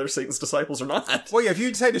 whether they're Satan's disciples or not. Well, yeah, if you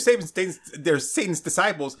decide they're Satan's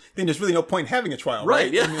disciples, then there's really no point in having a trial, Right?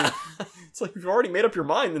 right? Yeah. I mean, It's like you've already made up your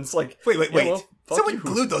mind, and it's like, wait. well, fuck Someone you.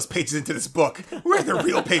 glued those pages into this book. Where are the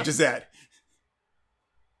real pages at?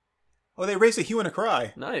 Oh, they raised a hue and a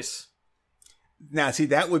cry. Nice. Now, see,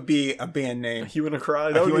 that would be a band name. A hue and a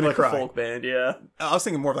cry. That would hue be and a like cry. a folk band, yeah. I was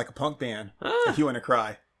thinking more of like a punk band. A hue and a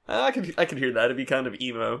cry. I could hear that. It'd be kind of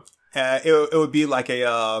emo. It would be like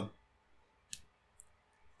a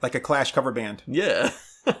Clash cover band. Yeah.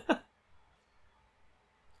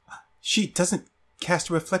 She doesn't cast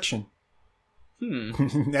a reflection.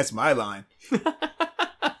 That's my line.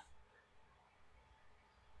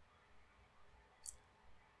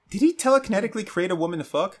 Did he telekinetically create a woman to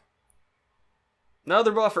fuck?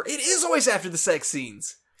 Another buffer. It is always after the sex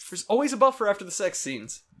scenes. There's always a buffer after the sex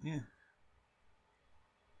scenes. Yeah.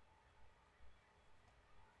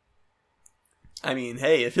 I mean,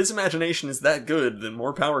 hey, if his imagination is that good, then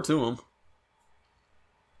more power to him.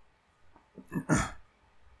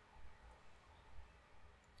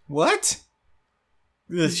 What?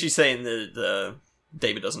 She's saying that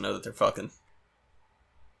David doesn't know that they're fucking.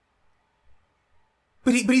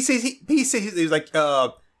 But he says he's like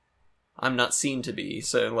I'm not seen to be,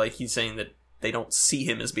 so like he's saying that they don't see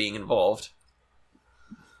him as being involved.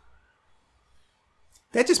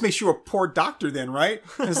 that just makes you a poor doctor then, right?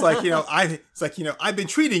 It's like, I've been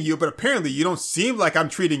treating you, but apparently you don't seem like I'm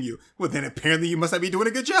treating you. Well, then apparently you must not be doing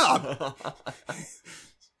a good job.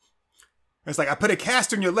 It's like, I put a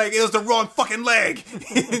cast on your leg. It was the wrong fucking leg.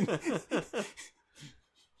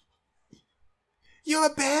 You're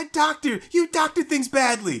a bad doctor. You doctor things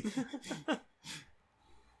badly.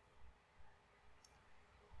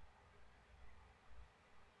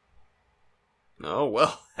 Oh,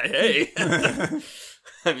 well, hey.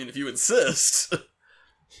 I mean, if you insist.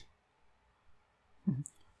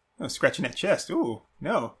 Oh, scratching that chest. Ooh,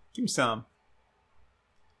 no. Give me some.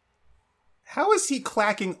 How is he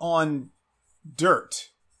clacking on dirt?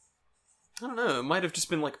 I don't know. It might have just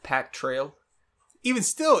been like a packed trail. Even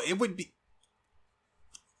still, it would be...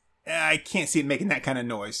 I can't see it making that kind of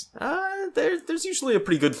noise. There's usually a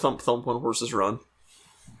pretty good thump when horses run.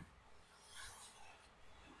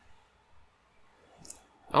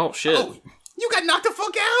 Oh, shit. Oh, you got knocked the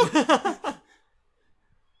fuck out?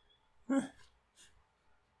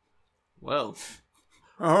 Well,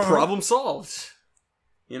 problem solved.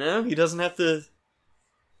 You know, he doesn't have to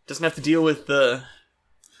deal with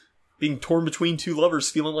being torn between two lovers,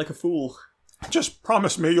 feeling like a fool. Just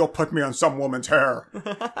promise me you'll put me on some woman's hair.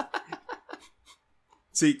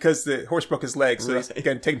 See, because the horse broke his leg, so he's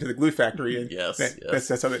going to take him to the glue factory. And yes.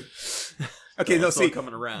 That's how they... Okay, no, see,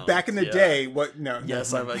 coming around. Back in the day, what? No.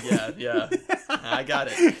 Yes, no. yeah. I got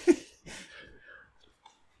it.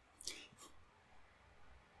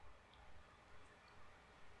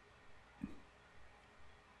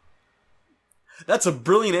 That's a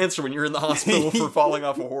brilliant answer when you're in the hospital for falling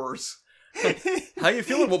off a horse. How you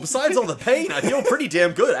feeling? Well, besides all the pain, I feel pretty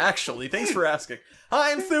damn good, actually. Thanks for asking.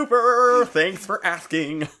 I'm super. Thanks for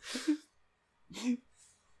asking.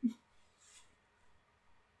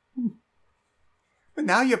 But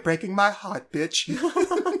now you're breaking my heart, bitch.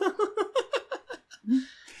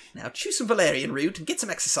 Now chew some valerian root and get some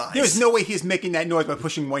exercise. There's no way he's making that noise by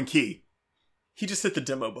pushing one key. He just hit the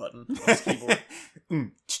demo button on his keyboard.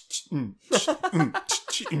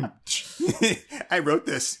 I wrote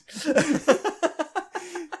this.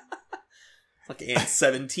 Like and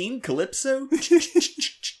 17 Calypso.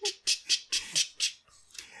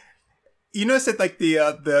 You notice that like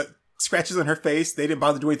the scratches on her face, they didn't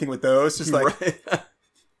bother to do anything with those. Just like Right.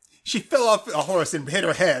 She fell off a horse and hit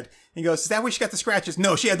her head. He goes, "Is that where she got the scratches?"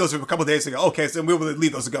 No, she had those a couple days ago. Okay, so we'll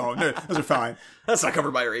leave those alone. No, those are fine. That's not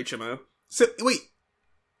covered by her HMO. So wait,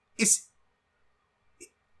 is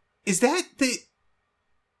that the?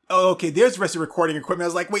 Oh, okay. There's the rest of the recording equipment. I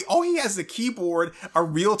was like, wait, all he has is a keyboard, a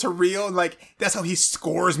reel to reel, and like that's how he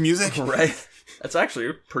scores music. Right. That's actually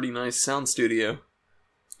a pretty nice sound studio.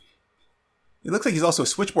 It looks like he's also a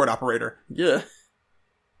switchboard operator. Yeah.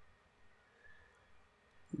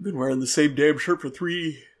 You've been wearing the same damn shirt for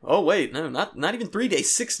 3... Oh, wait, no, not even 3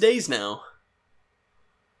 days, 6 days now.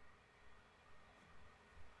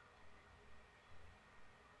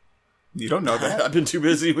 You don't know that. I've been too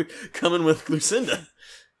busy coming with Lucinda.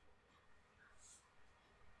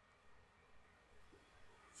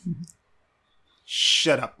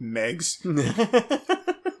 Shut up, Megs.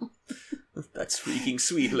 That's freaking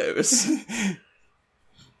sweet, Lois.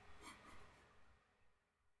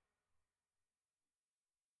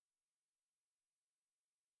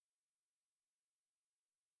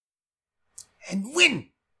 and win.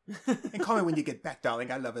 And call me when you get back,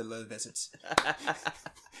 darling. I love a little visits.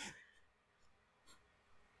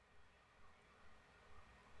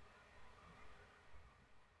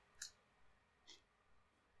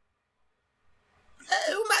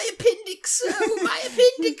 Oh, my appendix! Oh, my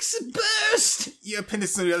appendix burst! Your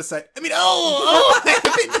appendix is on the other side. I mean, my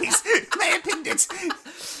appendix! My appendix!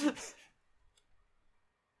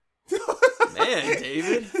 Man,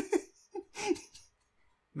 David.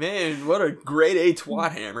 Man, what a grade A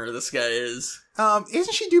twat hammer this guy is.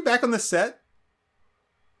 Isn't she due back on the set?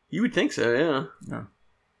 You would think so, yeah. No.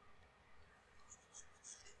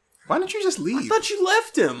 Why don't you just leave? I thought you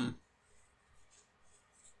left him.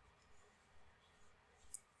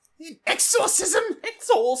 Exorcism!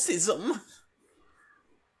 Exorcism!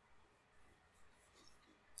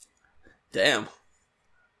 Damn.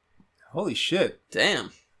 Holy shit.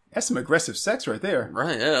 Damn. That's some aggressive sex right there.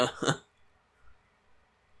 Right, yeah.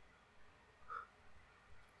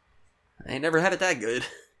 I ain't never had it that good.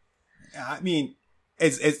 I mean,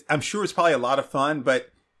 I'm sure it's probably a lot of fun,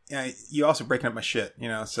 but you're also breaking up my shit,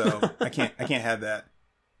 so I can't have that.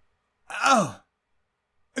 Oh!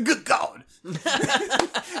 Good God!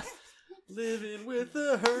 Living with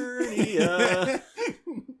a hernia.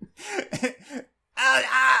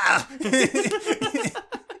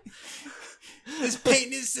 This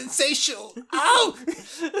pain is sensational. Ow!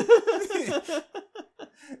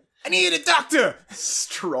 I need a doctor.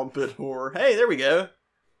 Strumpet whore. Hey, there we go.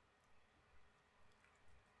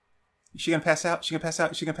 Is she gonna pass out? She gonna pass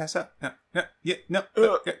out? She gonna pass out? No.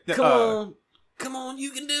 Come on,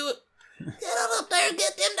 you can do it. Get on up there and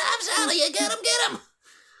get them knives out of you. Get them.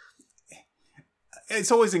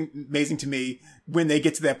 It's always amazing to me when they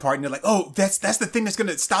get to that part and they're like, oh, that's the thing that's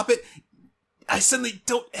gonna stop it. I suddenly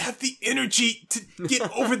don't have the energy to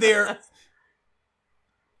get over there.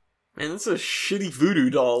 Man, that's a shitty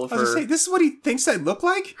voodoo doll of I was her. gonna say, this is what he thinks I look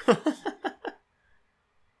like? What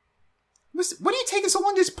are you taking so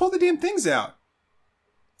long to just pull the damn things out?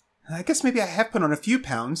 I guess maybe I have put on a few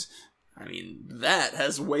pounds. I mean, that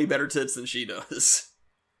has way better tits than she does.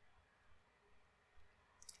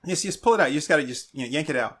 Yes, just pull it out. You just gotta yank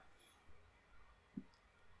it out.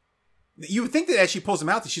 You would think that as she pulls them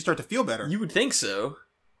out that she'd start to feel better. You would think so.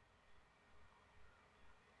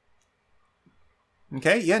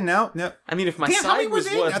 Okay, yeah, no. I mean, if my Damn, how many side were was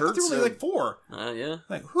there? what I thought hurt there were so... like 4. Yeah.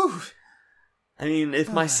 Like, whew. I mean,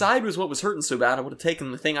 if my side was what was hurting so bad, I would have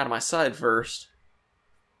taken the thing out of my side first.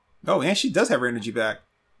 Oh, and she does have her energy back.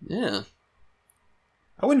 Yeah.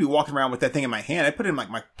 I wouldn't be walking around with that thing in my hand. I'd put it in like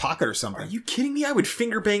my pocket or something. Are you kidding me? I would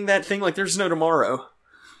finger bang that thing like there's no tomorrow.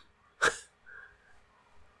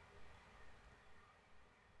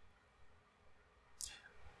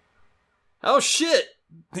 Oh, shit!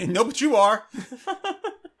 No, but you are.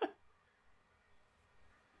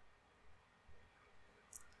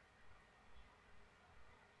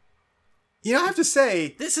 I have to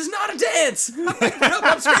say... This is not a dance!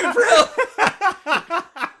 I'm screaming for help!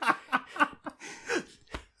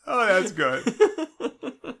 Oh, that's good.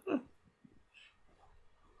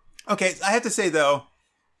 Okay, I have to say, though,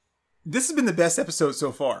 this has been the best episode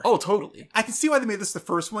so far. Oh, totally. I can see why they made this the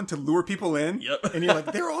first one to lure people in. Yep. And you're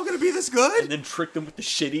like, they're all going to be this good? And then trick them with the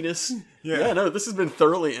shittiness. Yeah. No, this has been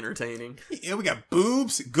thoroughly entertaining. Yeah, we got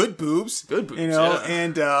boobs, good boobs. Good boobs,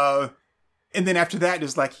 yeah. And then after that,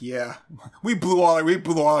 it's like, yeah, we blew all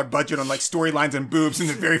our budget on like storylines and boobs in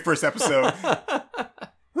the very first episode.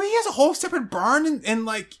 Well, he has a whole separate barn and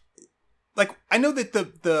like I know that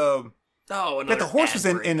the horse was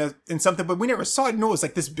in something, but we never saw it. No, it was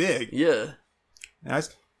like this big. Yeah. Now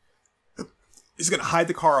he's gonna hide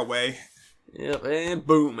the car away. Yep, and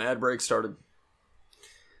boom, ad break started.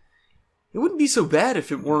 It wouldn't be so bad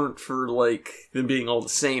if it weren't for like them being all the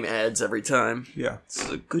same ads every time. Yeah, it's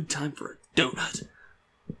a good time for a donut.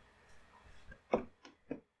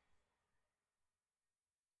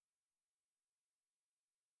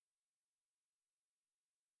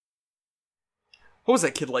 What was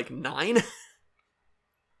that kid, like 9? I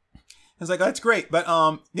was like, oh, that's great, but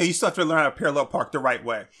you still have to learn how to parallel park the right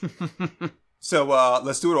way. So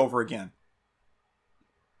let's do it over again.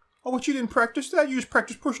 Oh, what, you didn't practice that? You just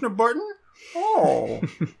practiced pushing a button? Oh.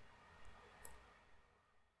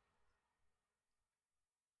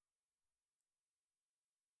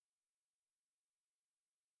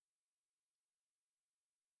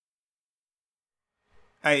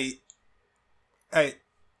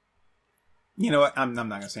 You know what? I'm not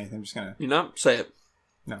going to say anything. I'm just going to... You know? Say it.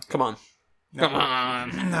 No. Come on. No. Come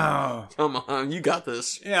on. No. Come on. You got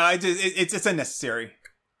this. Yeah, it's unnecessary.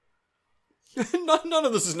 None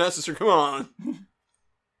of this is necessary. Come on.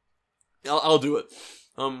 I'll do it.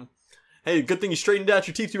 Hey, good thing you straightened out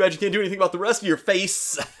your teeth. Too bad you can't do anything about the rest of your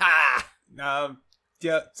face.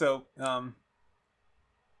 Yeah, so,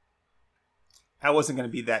 I wasn't going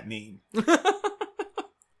to be that mean.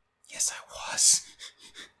 Yes, I was.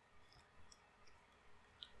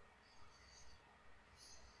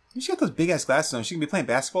 She got those big-ass glasses on. She can be playing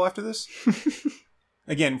basketball after this?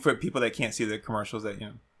 Again, for people that can't see the commercials that,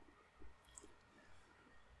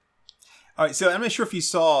 All right, so I'm not sure if you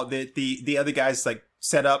saw that the other guy's, like,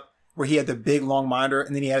 setup where he had the big, long monitor,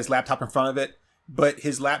 and then he had his laptop in front of it, but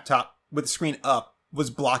his laptop, with the screen up, was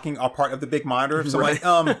blocking a part of the big monitor. So, right.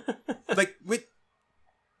 like, wait,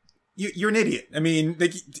 you're an idiot. I mean,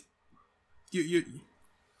 like, you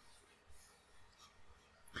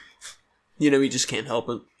you just can't help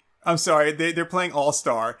it. I'm sorry, they're playing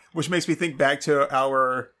All-Star, which makes me think back to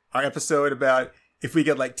our episode about if we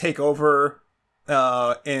could, like, take over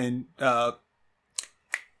and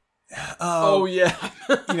oh yeah,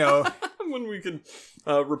 when we could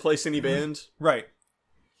replace any band, right?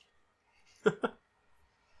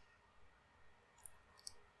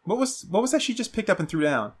 What was that she just picked up and threw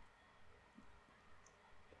down?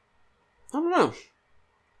 I don't know.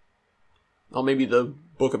 Oh, maybe the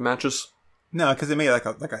book of matches. No, because it made like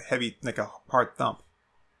a heavy, like a hard thump.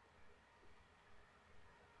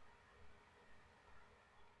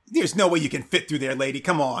 There's no way you can fit through there, lady.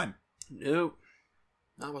 Come on. Nope.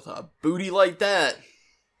 Not with a booty like that.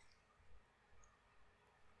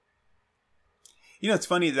 It's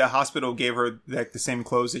funny. The hospital gave her like the same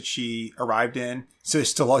clothes that she arrived in, so they're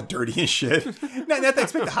still all dirty and shit. not that I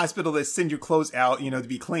expect the hospital to send your clothes out, to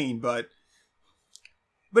be clean, but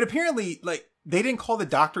apparently, like, they didn't call the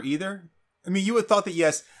doctor either. I mean, you would have thought that.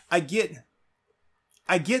 Yes, I get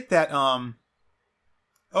that.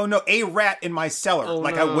 Oh no, a rat in my cellar. Oh,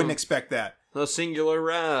 like, no. I wouldn't expect that. A singular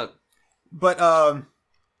rat. But I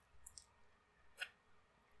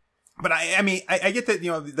mean, I get that,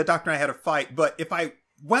 the doctor and I had a fight, but if I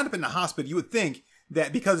wound up in the hospital, you would think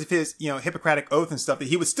that because of his, Hippocratic oath and stuff, that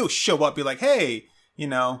he would still show up, be like, hey,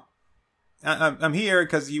 I'm here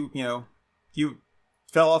because you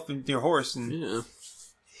fell off your horse. And yeah.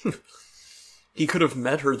 He could have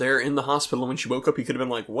met her there in the hospital, and when she woke up, he could have been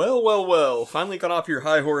like, well, finally got off your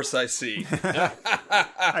high horse, I see. I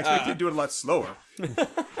expect you to do it a lot slower. Then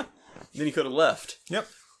he could have left. Yep.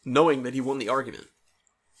 Knowing that he won the argument.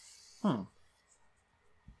 I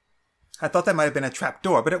thought that might have been a trap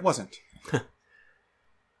door, but it wasn't.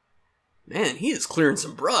 Man, he is clearing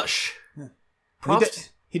some brush. Yeah.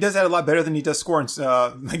 He does that a lot better than he does scoring,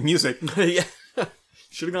 like, music. Yeah.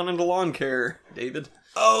 Should have gone into lawn care, David.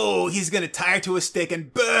 Oh, he's gonna tie her to a stake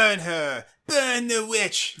and burn her! Burn the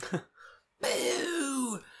witch!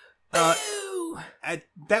 Boo! Boo!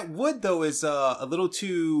 That wood, though, is a little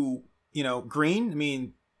too, green. I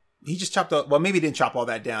mean, he just chopped up. Well, maybe he didn't chop all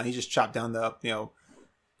that down. He just chopped down the,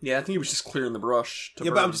 Yeah, I think he was just clearing the brush to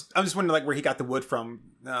burn. But I'm just wondering, like, where he got the wood from.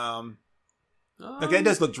 Okay, it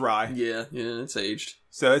does look dry. Yeah, it's aged.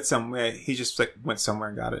 So it's somewhere. He just, like, went somewhere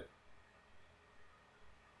and got it.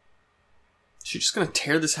 She's just gonna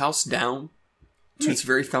tear this house down to its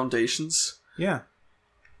very foundations. Yeah.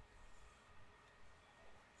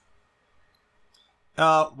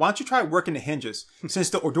 Why don't you try working the hinges?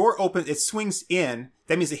 Since the door opens, it swings in.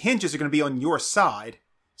 That means the hinges are going to be on your side.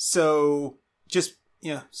 So just,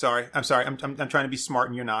 sorry. I'm sorry. I'm trying to be smart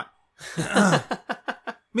and you're not. I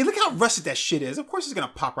mean, look how rusted that shit is. Of course it's going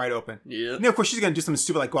to pop right open. Yeah. Of course she's going to do something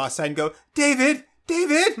stupid like go outside and go, David!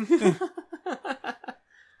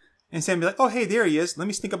 And Sam be like, oh, hey, there he is. Let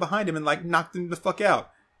me sneak up behind him and, like, knock him the fuck out.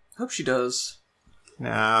 Hope she does.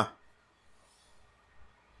 Nah.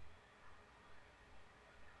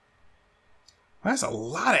 Well, that's a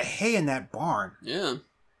lot of hay in that barn. Yeah.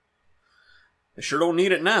 They sure don't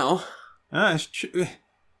need it now. Oh,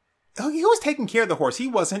 he was taking care of the horse. He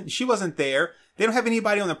wasn't. She wasn't there. They don't have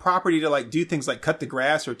anybody on the property to, like, do things like cut the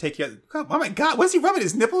grass or take care of... Oh, my God. What's he rubbing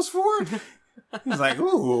his nipples for? He's like,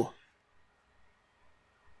 ooh.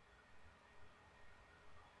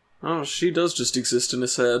 Oh, she does just exist in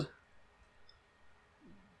his head.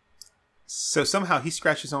 So somehow he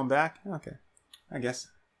scratched his own back? Okay. I guess.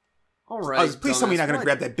 Alright. Please tell me you're not going to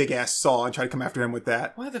grab that big-ass saw and try to come after him with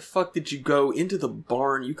that. Why the fuck did you go into the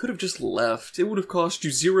barn? You could have just left. It would have cost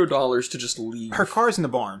you $0 to just leave. Her car's in the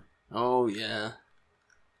barn. Oh, yeah.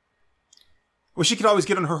 Well, she could always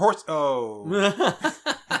get on her horse. Oh.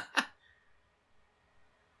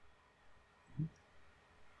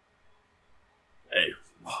 Hey.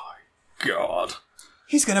 My God.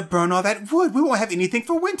 He's going to burn all that wood. We won't have anything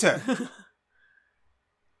for winter.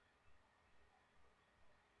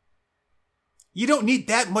 You don't need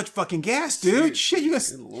that much fucking gas, dude. Shit,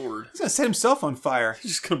 Good lord. he's gonna set himself on fire.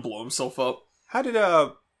 He's just gonna blow himself up. How did I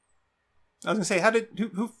was gonna say,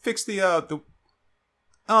 who fixed the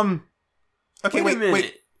okay,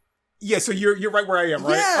 wait. Yeah, so you're right where I am,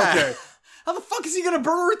 right? Yeah. Okay. How the fuck is he gonna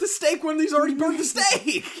burn her at the stake when he's already burned the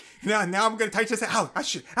stake? Now I'm gonna touch this.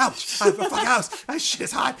 Ouch! Ouch! Fuck! Ouch! That shit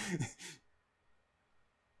is hot.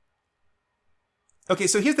 Okay,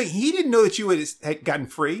 so here's the thing. He didn't know that you had gotten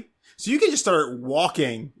free, so you can just start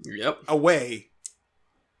walking. Yep. Away.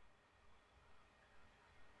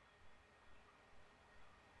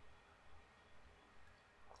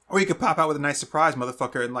 Or you could pop out with a nice surprise,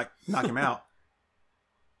 motherfucker, and knock him out.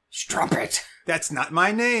 Strumpet. That's not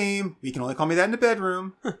my name. You can only call me that in the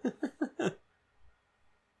bedroom.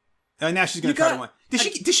 Now she's gonna try to win.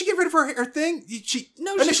 Did she get rid of her thing?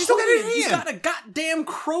 No, she's still got it in her You hand. got a goddamn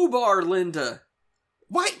crowbar, Linda.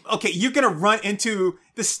 Why? Okay, you're gonna run into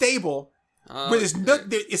the stable where there's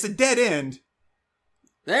it's a dead end.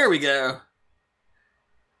 There we go.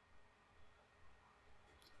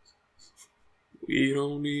 We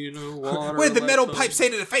don't need no water. What did the metal pipe say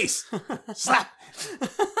to the face? Slap.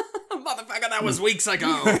 Motherfucker, that was weeks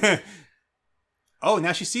ago. Oh,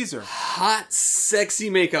 now she sees her. Hot, sexy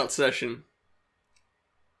makeout session.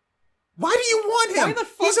 Why do you want him? Why the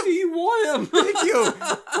fuck do you want him? Thank you.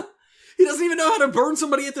 He doesn't even know how to burn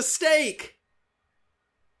somebody at the stake.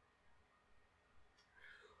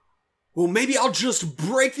 Well, maybe I'll just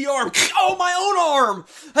break the arm. Oh, my own arm!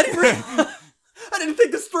 I didn't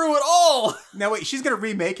think this through at all. Now wait, she's gonna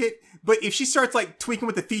remake it, but if she starts tweaking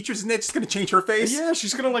with the features, isn't that just gonna change her face? Yeah,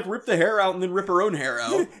 she's gonna rip the hair out and then rip her own hair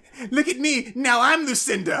out. Look at me, now I'm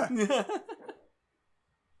Lucinda.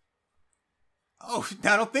 Oh,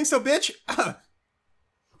 I don't think so, bitch.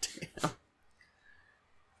 Damn.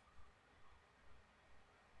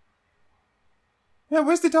 Yeah,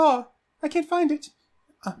 where's the doll? I can't find it.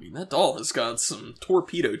 I mean, that doll has got some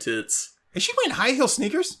torpedo tits. Is she wearing high heel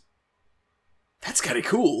sneakers? That's kind of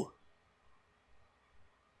cool.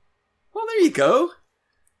 Well, there you go.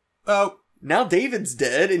 Oh. Now David's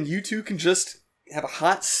dead, and you two can just have a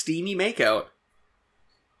hot, steamy makeout.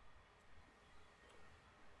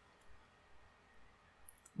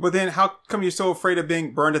 Well, then how come you're so afraid of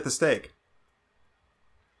being burned at the stake?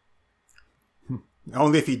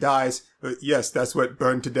 Only if he dies. Yes, that's what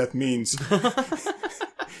burned to death means.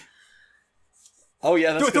 Oh,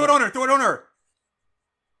 yeah, that's Throw it on her! Throw it on her!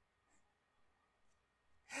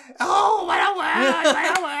 Oh, what a world!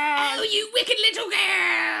 What a world! Oh, you wicked little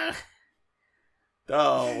girl!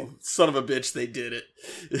 Oh, son of a bitch, they did it.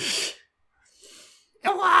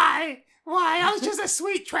 Why? I was just a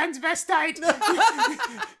sweet transvestite.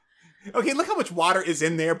 Okay, look how much water is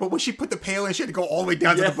in there, but when she put the pail in, she had to go all the way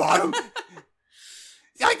down to the bottom.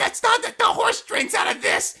 That's not the horse drinks out of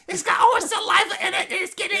this. It's got horse saliva in it, and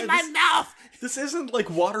it's getting in my mouth. This isn't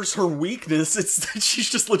water's her weakness, it's that she's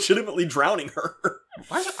just legitimately drowning her.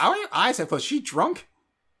 Why are your eyes that close? Is she drunk?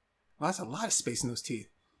 Well, that's a lot of space in those teeth.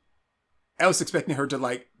 I was expecting her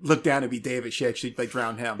to look down and be David. She actually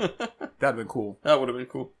drowned him. That'd have been cool. That would have been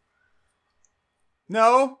cool.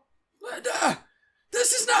 No. Linda,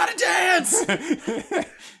 this is not a dance.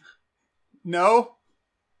 No.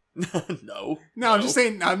 No. No, I'm just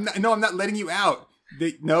saying. I'm not letting you out.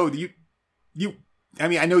 You. I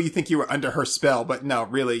mean, I know you think you were under her spell, but no,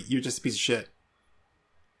 really, you're just a piece of shit.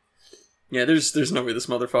 Yeah, there's no way this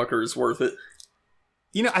motherfucker is worth it.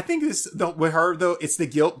 You know, I think with her though, it's the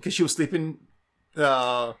guilt because she was sleeping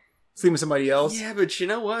with somebody else. Yeah, but you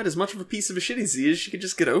know what? As much of a piece of a shit as he is, she could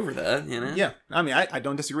just get over that, you know? Yeah, I mean, I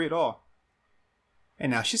don't disagree at all.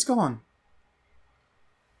 And now she's gone.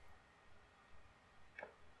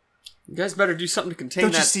 You guys better do something to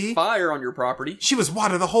contain that fire on your property. She was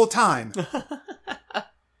water the whole time.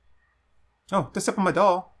 Oh, don't step on my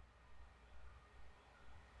doll.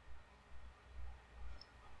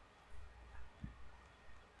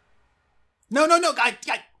 No, guy.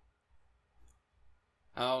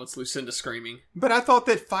 Oh, it's Lucinda screaming. But I thought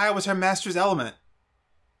that fire was her master's element.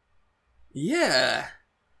 Yeah.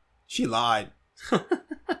 She lied.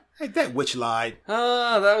 Hey, that witch lied.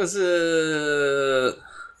 That was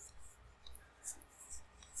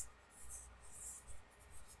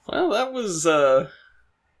Well, that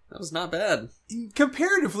was not bad.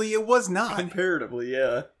 Comparatively, it was not. Comparatively,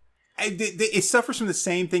 yeah. It suffers from the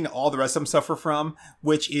same thing all the rest of them suffer from,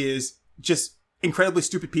 which is just incredibly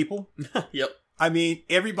stupid people. Yep. I mean,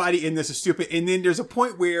 everybody in this is stupid. And then there's a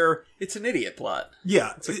point where... It's an idiot plot.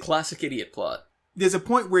 Yeah. It's a classic idiot plot. There's a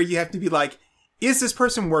point where you have to be like, is this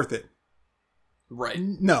person worth it? Right.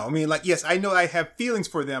 No, I mean, yes, I know I have feelings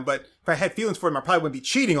for them, but if I had feelings for him, I probably wouldn't be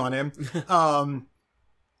cheating on him.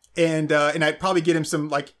 and I'd probably get him some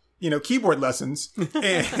like keyboard lessons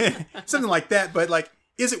and something like that. But like,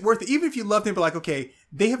 is it worth it? Even if you love them, but like, okay,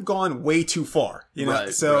 they have gone way too far,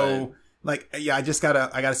 Right, so right. like, yeah, I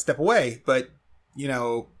gotta step away. But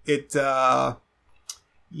it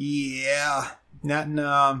yeah, not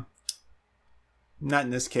in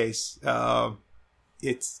this case.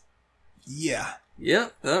 It's yeah. Yeah,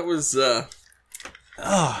 that was that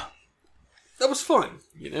was fun.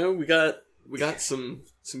 We got some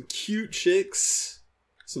cute chicks,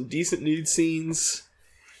 some decent nude scenes.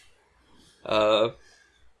 Not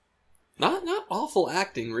awful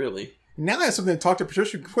acting, really. Now I have something to talk to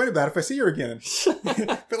Patricia Quinn about if I see her again.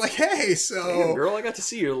 But like, hey, so Damn, girl, I got to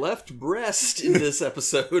see your left breast in this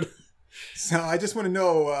episode. So I just want to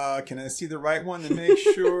know, can I see the right one and make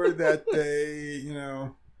sure that they,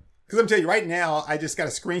 because I'm telling you right now, I just got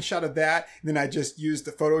a screenshot of that, and then I just used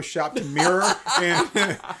the Photoshop to mirror, and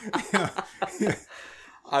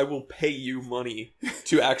I will pay you money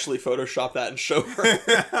to actually Photoshop that and show her.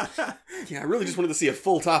 Yeah, I really just wanted to see a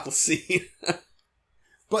full topless scene.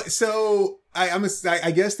 But so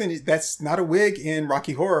I guess then that's not a wig in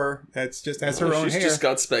Rocky Horror. That's just has her own hair. She's just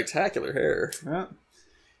got spectacular hair. Yeah.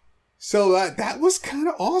 So that was kind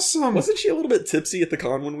of awesome. Wasn't she a little bit tipsy at the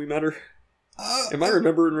con when we met her? Am I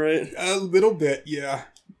remembering right? A little bit, yeah.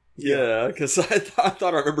 Yeah, because I thought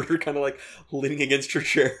I remembered her kind of like leaning against her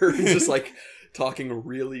chair and just like talking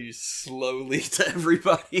really slowly to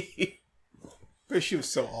everybody. But she was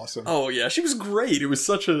so awesome. Oh yeah, she was great. It was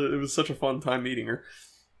such a fun time meeting her.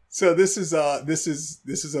 So this is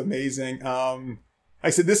amazing. Like I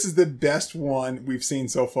said, this is the best one we've seen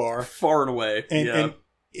so far, far and away. And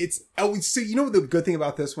it's so the good thing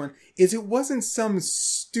about this one is it wasn't some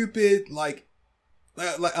stupid like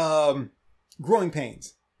Growing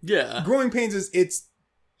Pains. Yeah, Growing Pains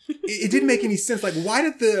it didn't make any sense. Like why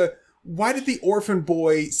did the orphan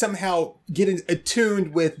boy somehow get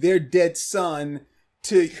attuned with their dead son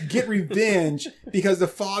to get revenge because the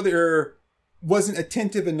father wasn't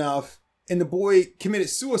attentive enough and the boy committed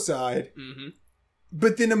suicide? Mm-hmm.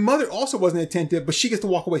 But then the mother also wasn't attentive, but she gets to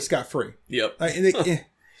walk away scot-free. Yep.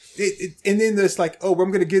 And then there's like, oh,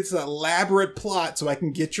 I'm going to get this elaborate plot so I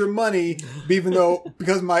can get your money, even though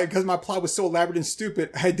because my plot was so elaborate and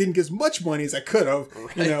stupid, I didn't get as much money as I could have.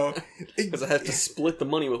 Right. Because I have to split the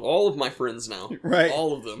money with all of my friends now. Right.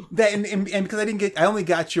 All of them. That and because I only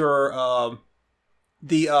got your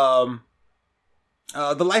the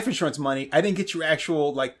life insurance money. I didn't get your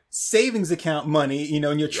actual like savings account money,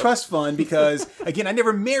 in your trust fund because again, I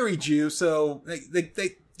never married you, so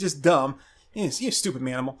they just dumb. You're a stupid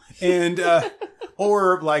manimal. And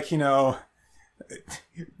or like, you go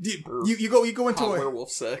into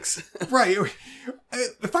werewolf sex. Right.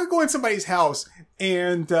 If I go in somebody's house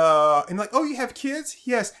and like, oh, you have kids?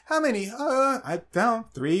 Yes. How many? I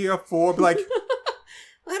found 3 or 4, but like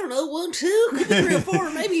I don't know, 1, 2, could be 3 or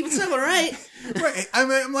 4, maybe even 7 or 8. Right.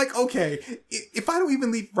 I'm like, okay, if I don't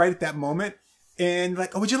even leave right at that moment, and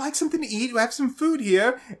like, oh, would you like something to eat? We have some food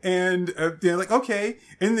here, and they're like, okay,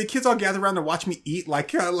 and the kids all gather around and watch me eat,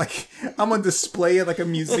 like I'm on display at like a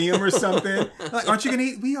museum or something. Like, aren't you gonna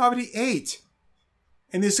eat? We already ate,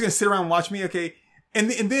 and they're just gonna sit around and watch me, okay? And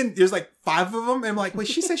then there's like 5 of them, and I'm like, wait,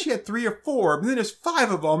 she said she had 3 or 4, but then there's 5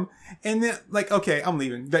 of them, and then like, okay, I'm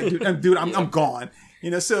leaving, I'm gone.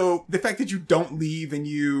 So the fact that you don't leave and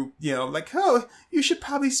you like, oh, you should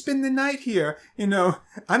probably spend the night here.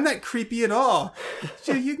 I'm not creepy at all.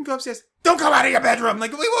 So you can go upstairs. Don't come out of your bedroom.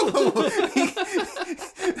 Like, wait, whoa.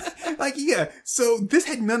 Like, yeah. So this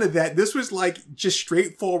had none of that. This was like just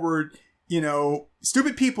straightforward,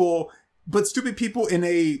 stupid people, but stupid people in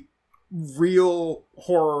a real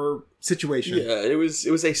horror situation. Yeah, it was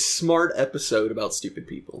a smart episode about stupid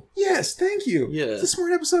people. Yes, thank you. Yeah. It's a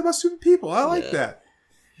smart episode about stupid people. I like that.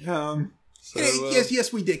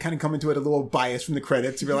 Yes, we did kind of come into it a little biased from the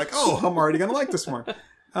credits to be like, oh, I'm already going to like this one.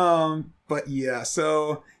 But yeah,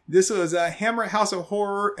 so this was Hammer House of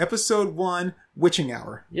Horror, episode 1, Witching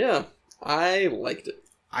Hour. Yeah, I liked it.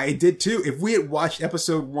 I did too. If we had watched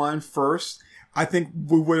episode 1 first, I think it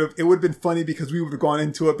would have been funny because we would have gone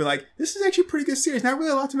into it and been like, this is actually a pretty good series. Not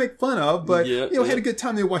really a lot to make fun of, but had a good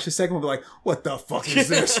time. They watch the second one and be like, what the fuck is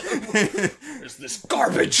this? There's this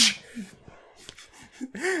garbage.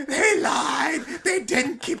 They lied. They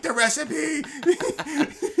didn't keep the recipe.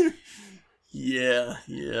 Yeah.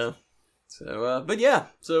 So, but yeah.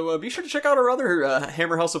 So be sure to check out our other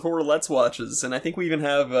Hammer House of Horror Let's Watches, and I think we even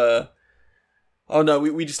have. Oh no,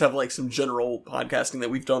 we just have like some general podcasting that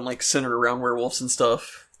we've done like centered around werewolves and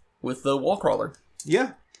stuff with the Wallcrawler.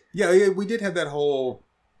 Yeah, we did have that whole.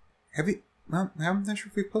 I'm not sure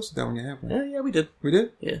if we posted that one yet, have we? Yeah, we did. We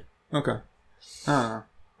did? Yeah. Okay.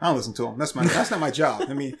 I don't listen to them. That's not my job.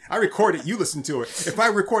 I mean, I record it. You listen to it. If I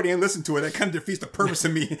record it and listen to it, that kind of defeats the purpose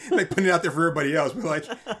of me like putting it out there for everybody else. But like,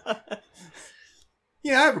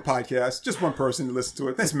 yeah, I have a podcast. Just one person to listen to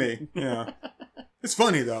it. That's me. Yeah, it's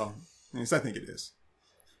funny though. At least I think it is.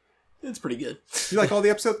 It's pretty good. You like all the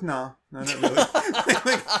episodes? No, not really.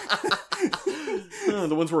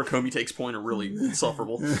 The ones where Comey takes point are really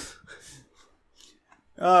insufferable.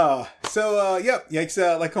 Like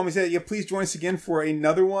Comey said, yeah, please join us again for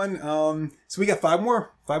another one. So we got five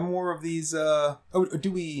more of these.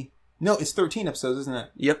 Do we? No, it's 13 episodes, isn't it?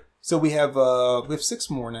 Yep. So we have 6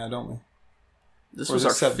 more now, don't we? This was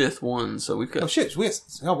our 5th one, so we've got. Oh shit! We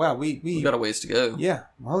got a ways to go. Yeah.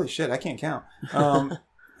 Holy shit! I can't count.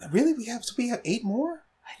 Really? We have 8 more?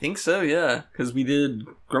 I think so. Yeah, because we did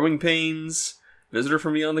Growing Pains, Visitor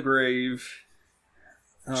from Beyond the Grave,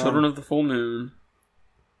 Children of the Full Moon.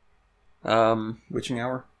 Witching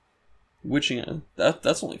Hour.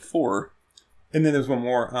 That's only 4. And then there's one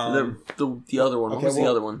more. The other one. What was the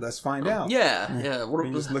other one? Let's find out. Yeah. What are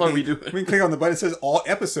we doing? We can click on the button that says all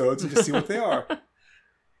episodes and just see what they are.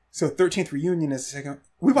 So 13th Reunion is the second.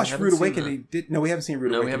 We watched Rude Awakening. We haven't seen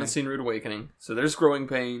Rude Awakening. No, we haven't seen Rude Awakening. So there's Growing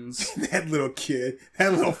Pains. That little kid.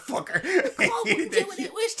 That little fucker. What were you doing?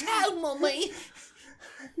 It was time, Mommy.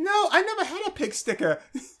 No, I never had a pig sticker.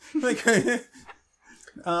 Like, let's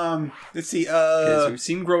see. So we've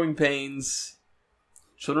seen Growing Pains,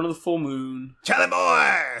 Children of the Full Moon, Charlie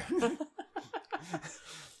Boy.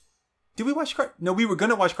 Did we watch? No, we were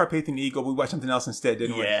gonna watch Carpathian Eagle. But we watched something else instead,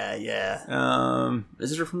 didn't we? Yeah.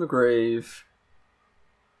 Visitor from the Grave.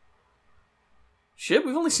 Shit,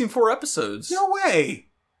 we've only seen 4 episodes. No way.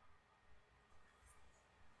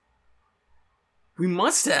 We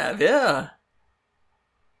must have, yeah.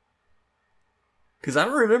 Because I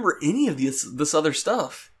don't remember any of this other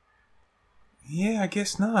stuff. Yeah, I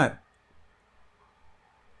guess not.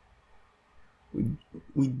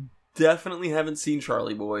 We definitely haven't seen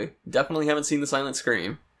Charlie Boy. Definitely haven't seen The Silent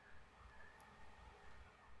Scream.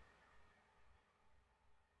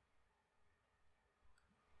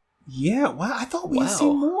 Yeah, wow, I thought we'd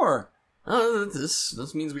seen more. Oh,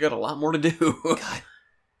 this means we got a lot more to do. God.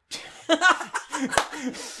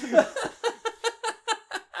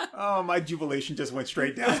 Oh, my jubilation just went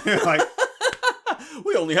straight down. Like,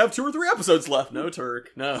 we only have 2 or 3 episodes left. No,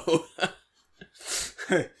 Turk. No.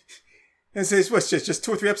 And says, what's just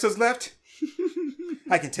 2 or 3 episodes left?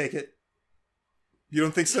 I can take it. You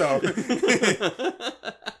don't think so?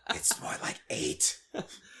 It's more like 8.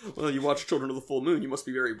 Well, you watch Children of the Full Moon, you must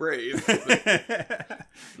be very brave.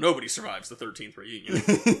 Nobody survives the 13th reunion.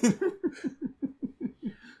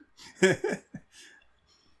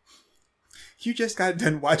 You just got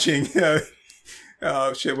done watching what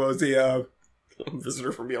was the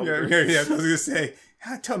Visitor from Beyond. Yeah, I was gonna say,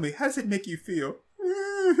 tell me, how does it make you feel?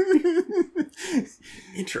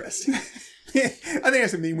 Interesting. I think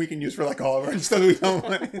that's a meme we can use for like all of our stuff we don't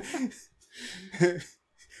want.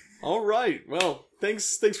 All right. Well,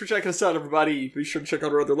 thanks for checking us out, everybody. Be sure to check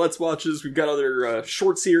out our other Let's Watches. We've got other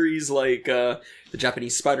short series like the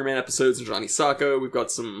Japanese Spider-Man episodes and Johnny Sacco. We've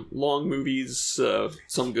got some long movies,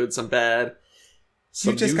 some good, some bad.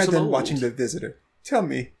 You just got done watching The Visitor. Tell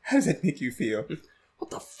me, how does that make you feel?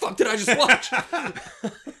 What the fuck did I just watch?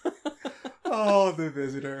 Oh, The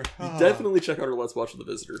Visitor. Oh. Definitely check out our Let's Watch of The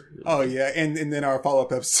Visitor. Oh, yeah. And then our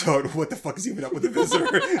follow-up episode, what the fuck is even up with The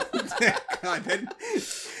Visitor? God,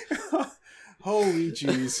 holy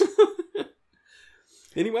jeez.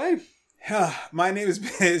 Anyway. My name is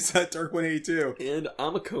Turk182. And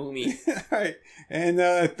I'm a Comey. All right. And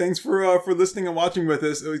thanks for listening and watching with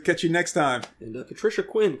us. We'll catch you next time. And Patricia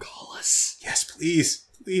Quinn, call us. Yes, please.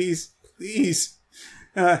 Please. Please.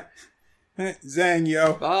 Zang,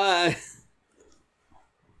 yo. Bye.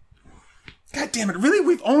 God damn it! Really?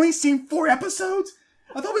 We've only seen 4 episodes?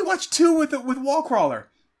 I thought we watched 2 with Wallcrawler.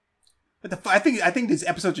 But I think these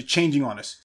episodes are changing on us.